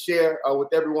wanted to share with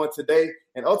everyone today.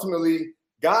 And ultimately,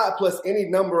 God plus any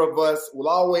number of us will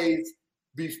always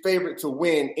be favored to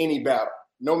win any battle,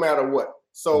 no matter what.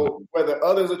 So whether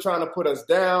others are trying to put us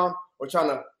down or trying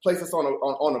to place us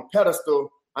on a pedestal,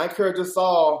 I encourage us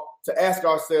all to ask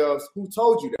ourselves, who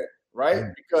told you that, right?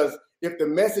 Because if the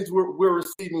message we're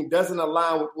receiving doesn't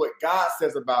align with what God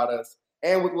says about us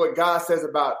and with what God says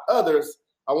about others,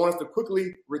 I want us to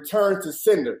quickly return to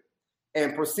sender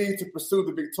and proceed to pursue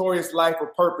the victorious life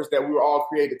or purpose that we were all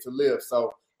created to live.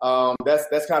 So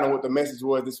that's kind of what the message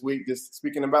was this week, just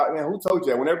speaking about, who told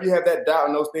you that? Whenever you have that doubt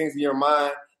and those things in your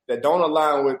mind that don't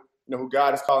align with who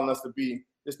God is calling us to be,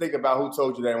 just think about who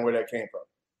told you that and where that came from.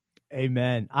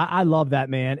 Amen. I love that,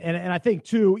 man. And I think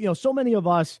too, so many of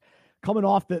us coming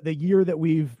off the year that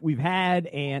we've had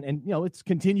and it's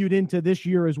continued into this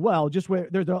year as well, just where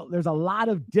there's a lot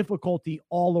of difficulty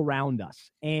all around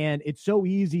us. And it's so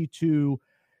easy to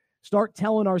start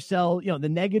telling ourselves, the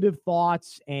negative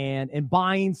thoughts and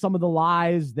buying some of the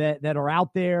lies that are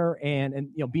out there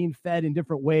and being fed in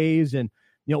different ways. And,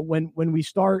 when we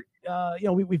start,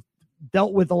 we've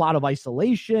dealt with a lot of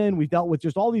isolation. We've dealt with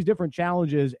just all these different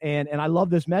challenges. And I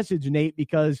love this message, Nate,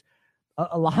 because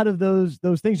a lot of those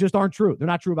things just aren't true. They're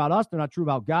not true about us. They're not true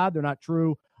about God. They're not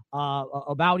true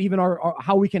about even our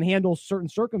how we can handle certain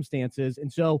circumstances.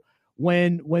 And so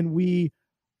when we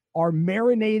are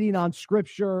marinating on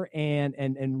scripture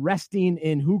and resting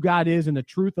in who God is and the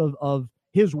truth of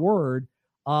his word,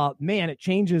 man, it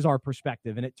changes our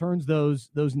perspective and it turns those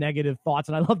negative thoughts.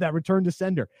 And I love that, return to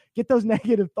sender, get those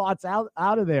negative thoughts out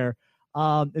of there.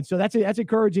 And so that's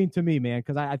encouraging to me, man,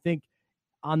 because I think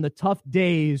on the tough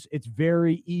days, it's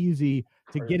very easy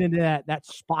to get into that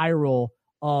spiral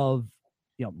of,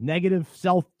 negative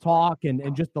self-talk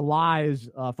and just the lies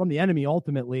from the enemy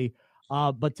ultimately.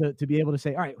 But to be able to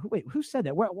say, all right, wait, who said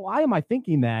that? Why am I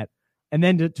thinking that? And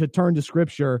then to turn to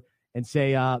scripture and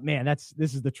say, man,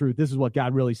 this is the truth. This is what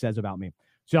God really says about me.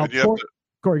 So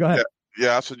Corey, go ahead.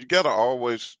 Yeah. So you got to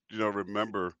always,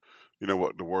 remember,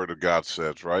 what the word of God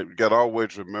says, right? You got to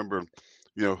always remember,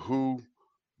 who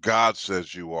God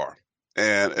says you are.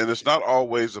 And it's not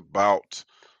always about,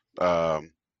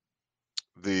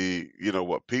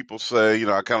 what people say.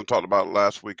 I kind of talked about it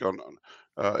last week on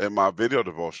in my video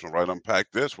devotional, right?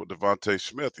 Unpack this with Devontae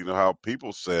Smith, how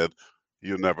people said,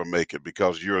 you'll never make it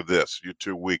because you're this, you're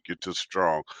too weak, you're too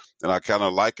strong. And I kind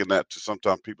of liken that to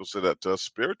sometimes people say that to us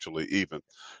spiritually even.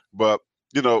 But,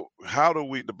 how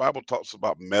do the Bible talks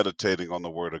about meditating on the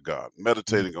word of God,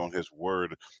 meditating on his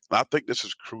word. And I think this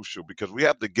is crucial because we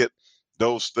have to get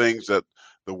those things that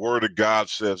the word of God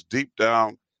says deep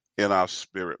down in our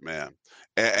spirit, man,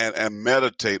 and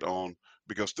meditate on,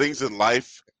 because things in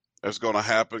life that's going to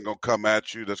happen, going to come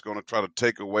at you, that's going to try to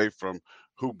take away from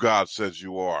who God says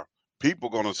you are. People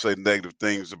are going to say negative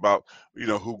things about,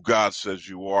 who God says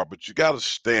you are, but you got to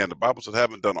stand. The Bible says,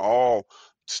 haven't done all,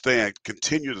 stand,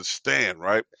 continue to stand,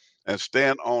 right? And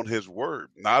stand on his word,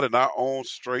 not in our own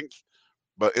strength,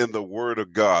 but in the word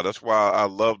of God. That's why I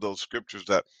love those scriptures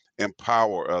that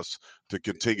empower us to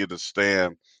continue to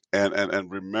stand and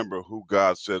remember who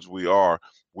God says we are.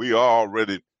 We are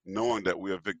already knowing that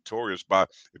we are victorious by,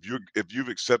 if you've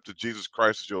accepted Jesus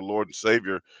Christ as your Lord and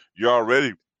Savior, you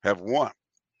already have won.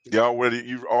 You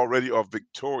already are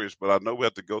victorious. But I know we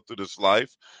have to go through this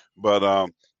life, but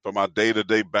from our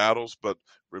day-to-day battles. But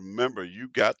remember, you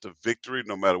got the victory,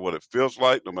 no matter what it feels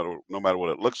like, no matter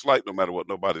what it looks like, no matter what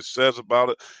nobody says about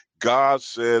it. God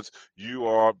says you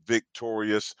are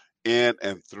victorious in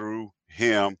and through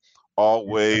him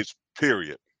always,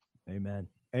 period.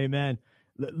 Amen.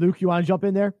 Luke, you want to jump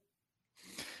in there?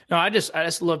 No, I just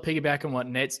love piggybacking on what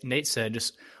Nate said.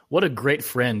 Just what a great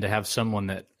friend to have someone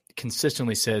that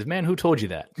consistently says, man, who told you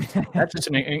that? That's just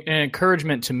an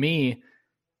encouragement to me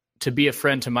to be a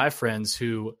friend to my friends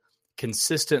who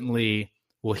consistently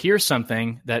will hear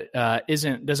something that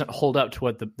doesn't hold up to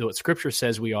what Scripture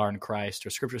says we are in Christ, or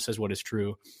Scripture says what is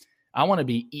true. I want to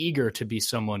be eager to be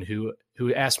someone who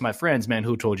asks my friends, man,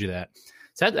 who told you that?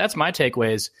 So that's my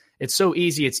takeaway. Is it's so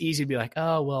easy. It's easy to be like,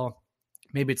 oh, well,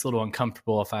 maybe it's a little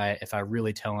uncomfortable if I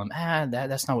really tell him,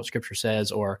 that's not what Scripture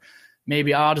says, or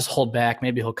maybe I'll just hold back.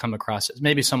 Maybe he'll come across it.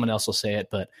 Maybe someone else will say it.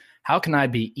 But how can I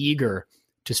be eager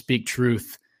to speak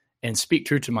truth and speak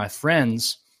truth to my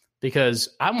friends? Because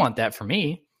I want that for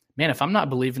me. Man, if I'm not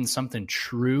believing something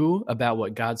true about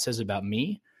what God says about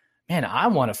me, man, I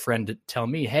want a friend to tell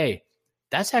me, hey,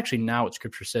 that's actually not what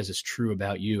Scripture says is true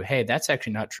about you. Hey, that's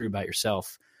actually not true about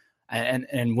yourself.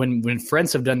 And when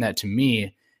friends have done that to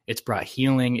me, it's brought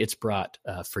healing, it's brought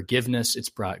forgiveness, it's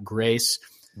brought grace.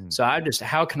 So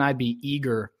how can I be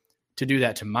eager to do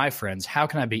that to my friends? How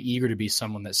can I be eager to be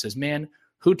someone that says, man,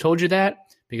 who told you that?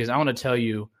 Because I want to tell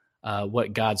you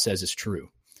what God says is true.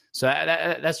 So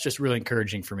that's just really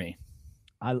encouraging for me.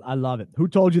 I love it. Who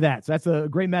told you that? So that's a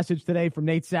great message today from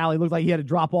Nate Sally. Looked like he had to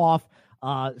drop off.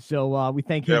 So we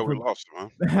thank him. Yeah, we lost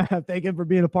him, huh? Thank him for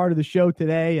being a part of the show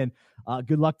today, and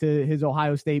good luck to his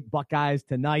Ohio State Buckeyes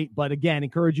tonight. But again,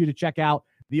 encourage you to check out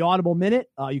the Audible Minute.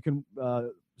 You can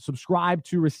subscribe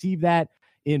to receive that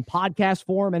in podcast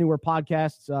form, anywhere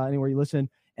podcasts, anywhere you listen,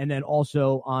 and then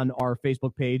also on our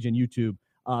Facebook page and YouTube.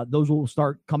 Those will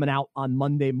start coming out on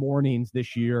Monday mornings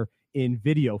this year in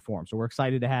video form. So we're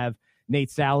excited to have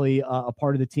Nate Sally a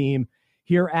part of the team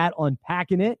here at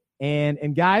Unpacking It.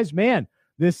 And guys, man,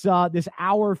 this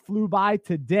hour flew by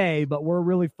today, but we're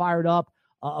really fired up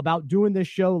about doing this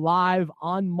show live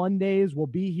on Mondays. We'll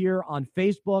be here on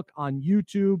Facebook, on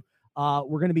YouTube.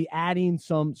 We're going to be adding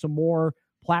some more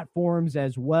platforms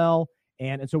as well.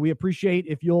 And so we appreciate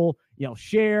if you'll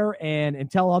share and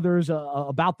tell others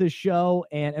about this show.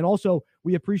 And also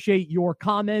we appreciate your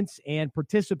comments and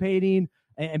participating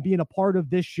and being a part of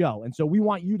this show. And so we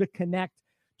want you to connect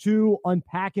to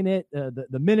Unpacking It,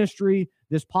 the ministry,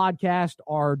 this podcast,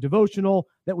 our devotional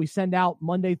that we send out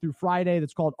Monday through Friday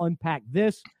that's called Unpack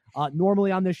This.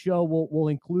 Normally on this show, we'll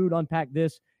include Unpack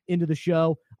This into the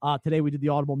show. Today we did the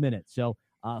Audible Minute. So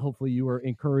hopefully you were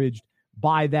encouraged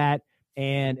by that.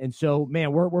 And so,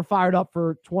 man, we're fired up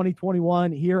for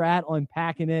 2021 here at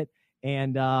Unpacking It.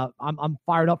 And I'm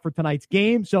fired up for tonight's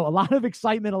game. So a lot of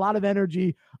excitement, a lot of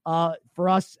energy for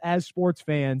us as sports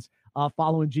fans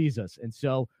following Jesus. And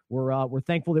so we're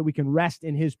thankful that we can rest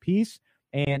in his peace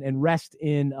and rest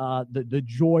in the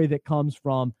joy that comes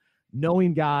from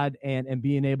knowing God and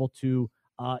being able to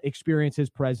experience his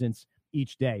presence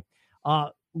each day.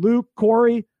 Luke,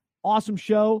 Corey, awesome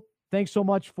show. Thanks so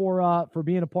much for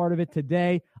being a part of it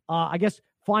today. I guess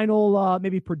final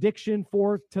maybe prediction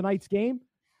for tonight's game.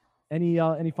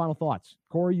 Any final thoughts?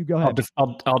 Corey, you go ahead.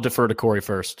 I'll defer to Corey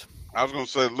first. I was going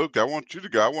to say, Luke, I want you to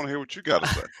go. I want to hear what you got to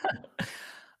say.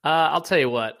 I'll tell you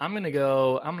what. I'm going to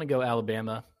go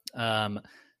Alabama. I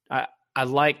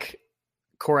like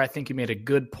Corey. I think you made a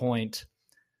good point.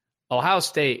 Ohio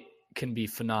State can be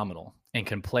phenomenal and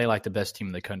can play like the best team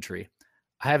in the country.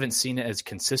 I haven't seen it as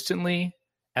consistently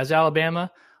as Alabama.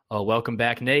 Oh, welcome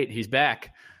back, Nate. He's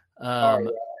back.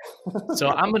 So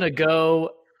I'm going to go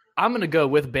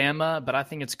with Bama, but I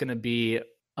think it's going to be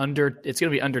under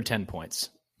 10 points.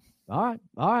 All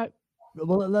right.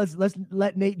 Well, let's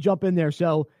let Nate jump in there.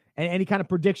 So, any kind of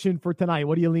prediction for tonight?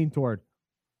 What do you lean toward?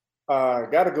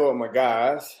 Got to go with my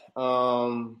guys. But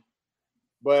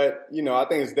I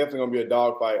think it's definitely going to be a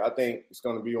dogfight. I think it's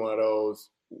going to be one of those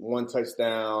one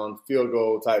touchdown field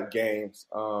goal type games.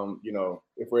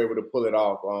 If we're able to pull it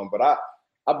off. But I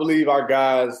believe our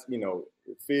guys,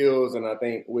 Fields, and I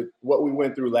think with what we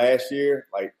went through last year,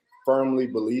 like firmly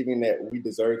believing that we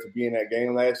deserve to be in that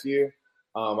game last year.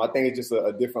 I think it's just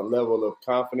a different level of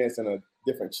confidence and a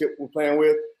different chip we're playing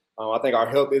with. I think our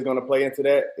health is going to play into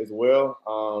that as well.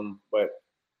 But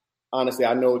honestly,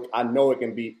 I know it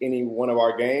can be any one of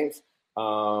our games.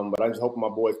 But I'm just hoping my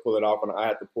boys pull it off, and I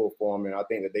have to pull for them. And I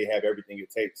think that they have everything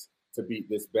it takes to beat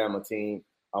this Bama team,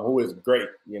 who is great,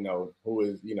 who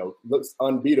is, looks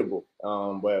unbeatable.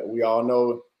 But we all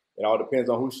know it all depends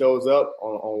on who shows up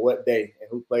on what day and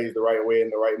who plays the right way in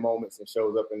the right moments and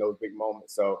shows up in those big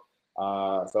moments. So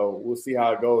we'll see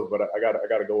how it goes. But I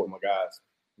gotta go with my guys.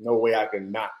 No way I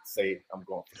can not say I'm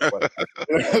going for the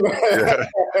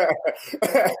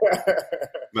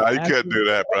No, you can't do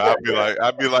that, bro.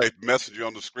 I'd be like message you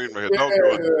on the screen right here. Don't do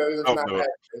it. Don't do it.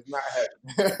 It's not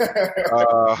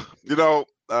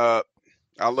happening.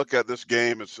 I look at this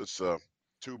game. It's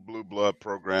two blue blood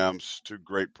programs, two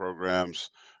great programs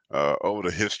over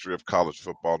the history of college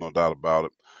football, no doubt about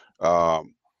it. I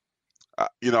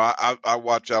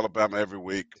watch Alabama every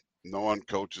week. Knowing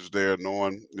coaches there,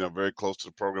 knowing, very close to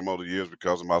the program over the years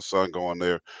because of my son going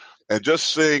there. And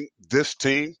just seeing this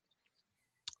team,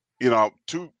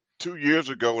 2 years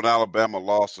ago when Alabama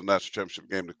lost the national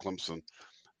championship game to Clemson,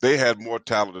 they had more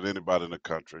talent than anybody in the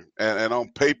country. And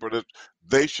on paper,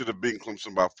 they should have beaten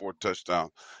Clemson by 4 touchdowns.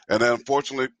 And then,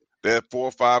 unfortunately, They had 4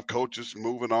 or 5 coaches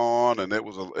moving on, and it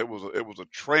was a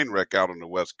train wreck out on the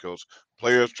West Coast.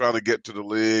 Players trying to get to the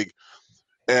league,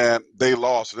 and they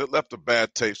lost, and it left a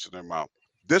bad taste in their mouth.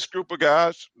 This group of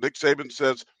guys, Nick Saban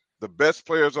says, the best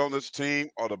players on this team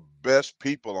are the best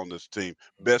people on this team,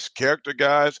 best character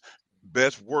guys,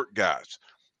 best work guys.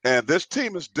 And this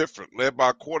team is different, led by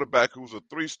a quarterback who's a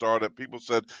 3-star that people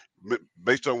said,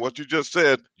 based on what you just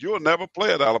said, you'll never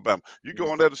play at Alabama. You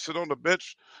go in there to sit on the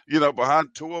bench,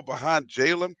 behind Tua, behind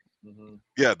Jalen. Mm-hmm.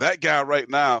 Yeah, that guy right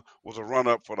now was a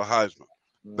run-up for the Heisman.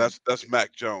 Mm-hmm. That's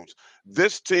Mac Jones.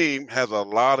 This team has a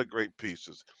lot of great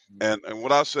pieces. Mm-hmm. And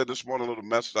what I said this morning, a little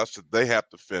message, I said they have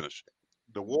to finish.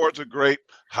 The awards are great.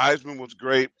 Heisman was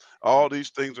great. All these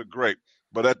things are great.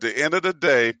 But at the end of the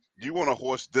day, you want to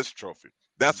hoist this trophy.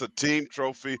 That's a team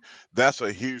trophy. That's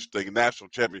a huge thing, national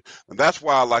champion. And that's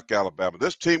why I like Alabama.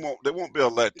 This team won't be a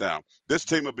letdown. This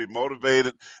team will be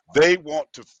motivated. They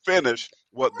want to finish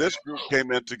what this group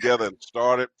came in together and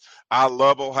started. I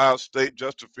love Ohio State,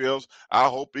 Justin Fields. I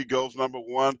hope he goes number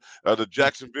 1. The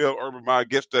Jacksonville Urban Meyer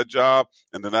gets that job.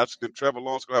 And then Trevor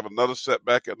Lawrence going to have another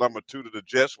setback at number 2 to the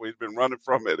Jets, where he's been running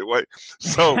from anyway.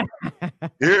 So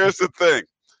here's the thing.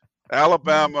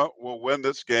 Alabama will win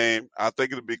this game. I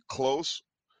think it'll be close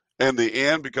in the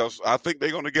end because I think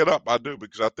they're going to get up. I do,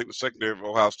 because I think the secondary of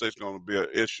Ohio State is going to be an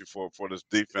issue for this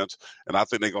defense, and I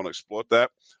think they're going to exploit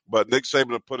that. But Nick Saban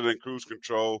will put it in cruise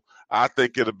control. I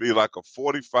think it'll be like a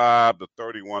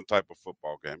 45-31 type of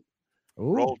football game.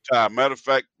 Ooh. Roll Tide. Matter of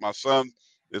fact, my son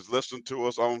is listening to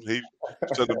us he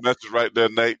sent a message right there,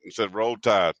 Nate, and said, Roll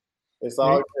Tide. It's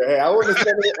all good. Hey, I wouldn't have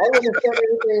said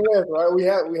anything less, right?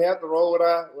 We have to roll with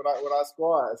our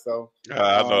squad. So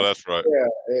I know that's right. Yeah,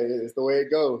 it's the way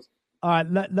it goes. All right,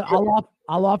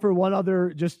 I'll offer one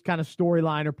other just kind of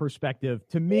storyline or perspective.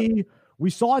 To me,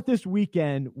 we saw it this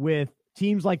weekend with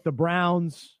teams like the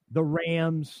Browns, the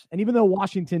Rams, and even though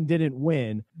Washington didn't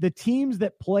win, the teams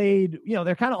that played,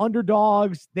 they're kind of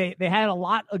underdogs. They had a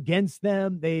lot against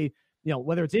them. They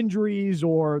whether it's injuries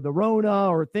or the Rona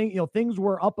or things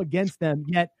were up against them,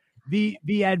 yet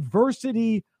the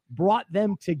adversity brought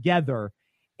them together.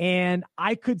 And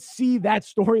I could see that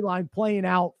storyline playing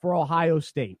out for Ohio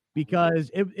State because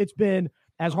it's been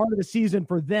as hard of a season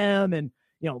for them and,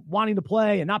 wanting to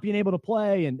play and not being able to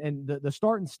play and the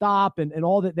start and stop and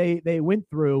all that they went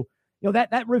through.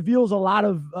 That reveals a lot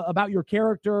of about your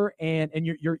character and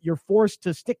you're forced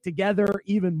to stick together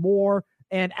even more.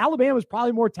 And Alabama is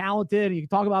probably more talented. You can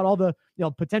talk about all the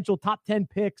potential top 10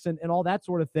 picks and all that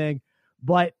sort of thing.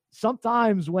 But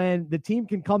sometimes when the team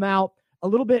can come out a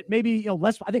little bit, maybe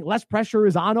less pressure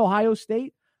is on Ohio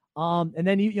State. And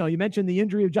then you mentioned the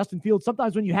injury of Justin Fields.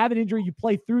 Sometimes when you have an injury, you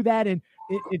play through that and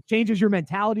it changes your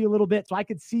mentality a little bit. So I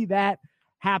could see that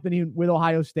happening with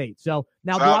Ohio State. So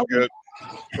now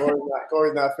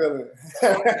Corey's not feeling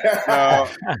it.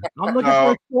 I'm looking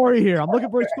for a story here.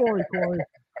 Corey.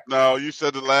 No, you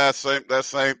said that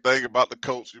same thing about the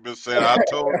coach. You've been saying, I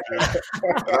told you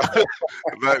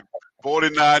that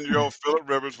 49-year-old Phillip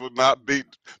Rivers would not beat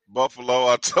Buffalo.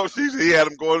 I told you he had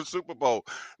him going to the Super Bowl.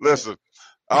 Listen,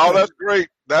 that's great.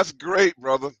 That's great,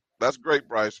 brother. That's great,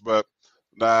 Bryce. But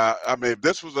if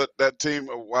this was that team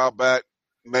a while back,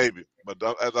 maybe. But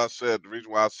as I said, the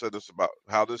reason why I said this about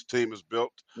how this team is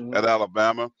built at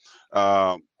Alabama,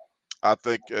 I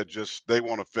think they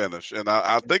want to finish, and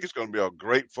I think it's going to be a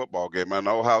great football game. I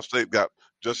know Ohio State got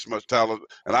just as much talent,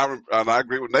 and I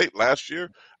agree with Nate. Last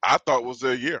year, I thought it was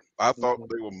their year. I thought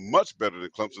they were much better than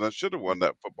Clemson and should have won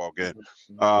that football game.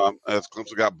 As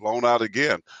Clemson got blown out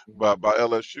again by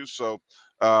LSU. So,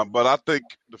 but I think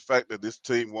the fact that this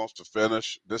team wants to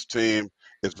finish, this team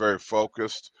is very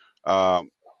focused.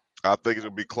 I think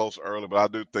it'll be close early, but I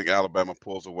do think Alabama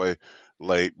pulls away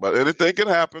late. But anything can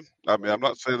happen. I mean, I'm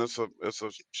not saying it's a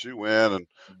shoe-in,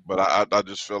 but I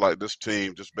just feel like this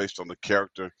team, just based on the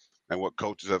character and what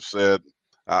coaches have said,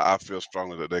 I feel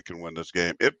strongly that they can win this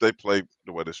game if they play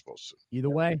the way they're supposed to. Either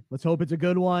way, let's hope it's a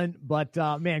good one. But,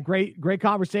 man, great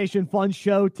conversation, fun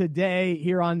show today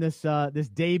here on this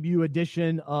debut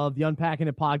edition of the Unpacking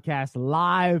It podcast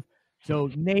live. So,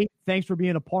 Nate, thanks for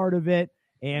being a part of it.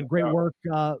 And great work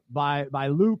by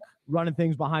Luke running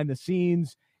things behind the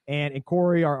scenes, and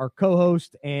Corey, our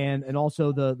co-host, and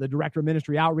also the director of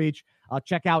ministry outreach.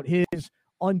 Check out his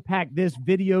Unpack This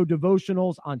video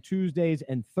devotionals on Tuesdays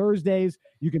and Thursdays.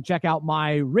 You can check out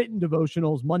my written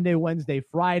devotionals Monday, Wednesday,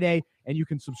 Friday, and you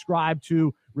can subscribe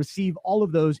to receive all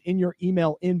of those in your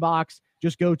email inbox.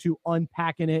 Just go to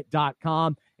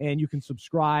unpackingit.com and you can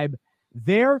subscribe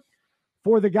there.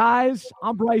 For the guys,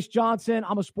 I'm Bryce Johnson.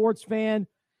 I'm a sports fan.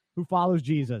 who follows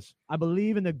Jesus. I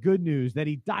believe in the good news that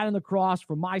he died on the cross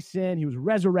for my sin. He was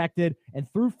resurrected, and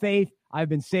through faith, I've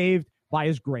been saved by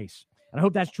his grace. And I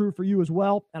hope that's true for you as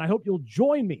well. And I hope you'll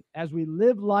join me as we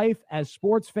live life as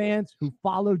sports fans who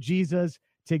follow Jesus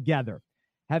together.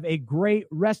 Have a great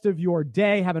rest of your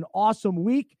day. Have an awesome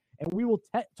week. And we will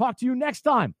talk to you next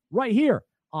time right here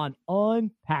on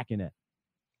Unpacking It.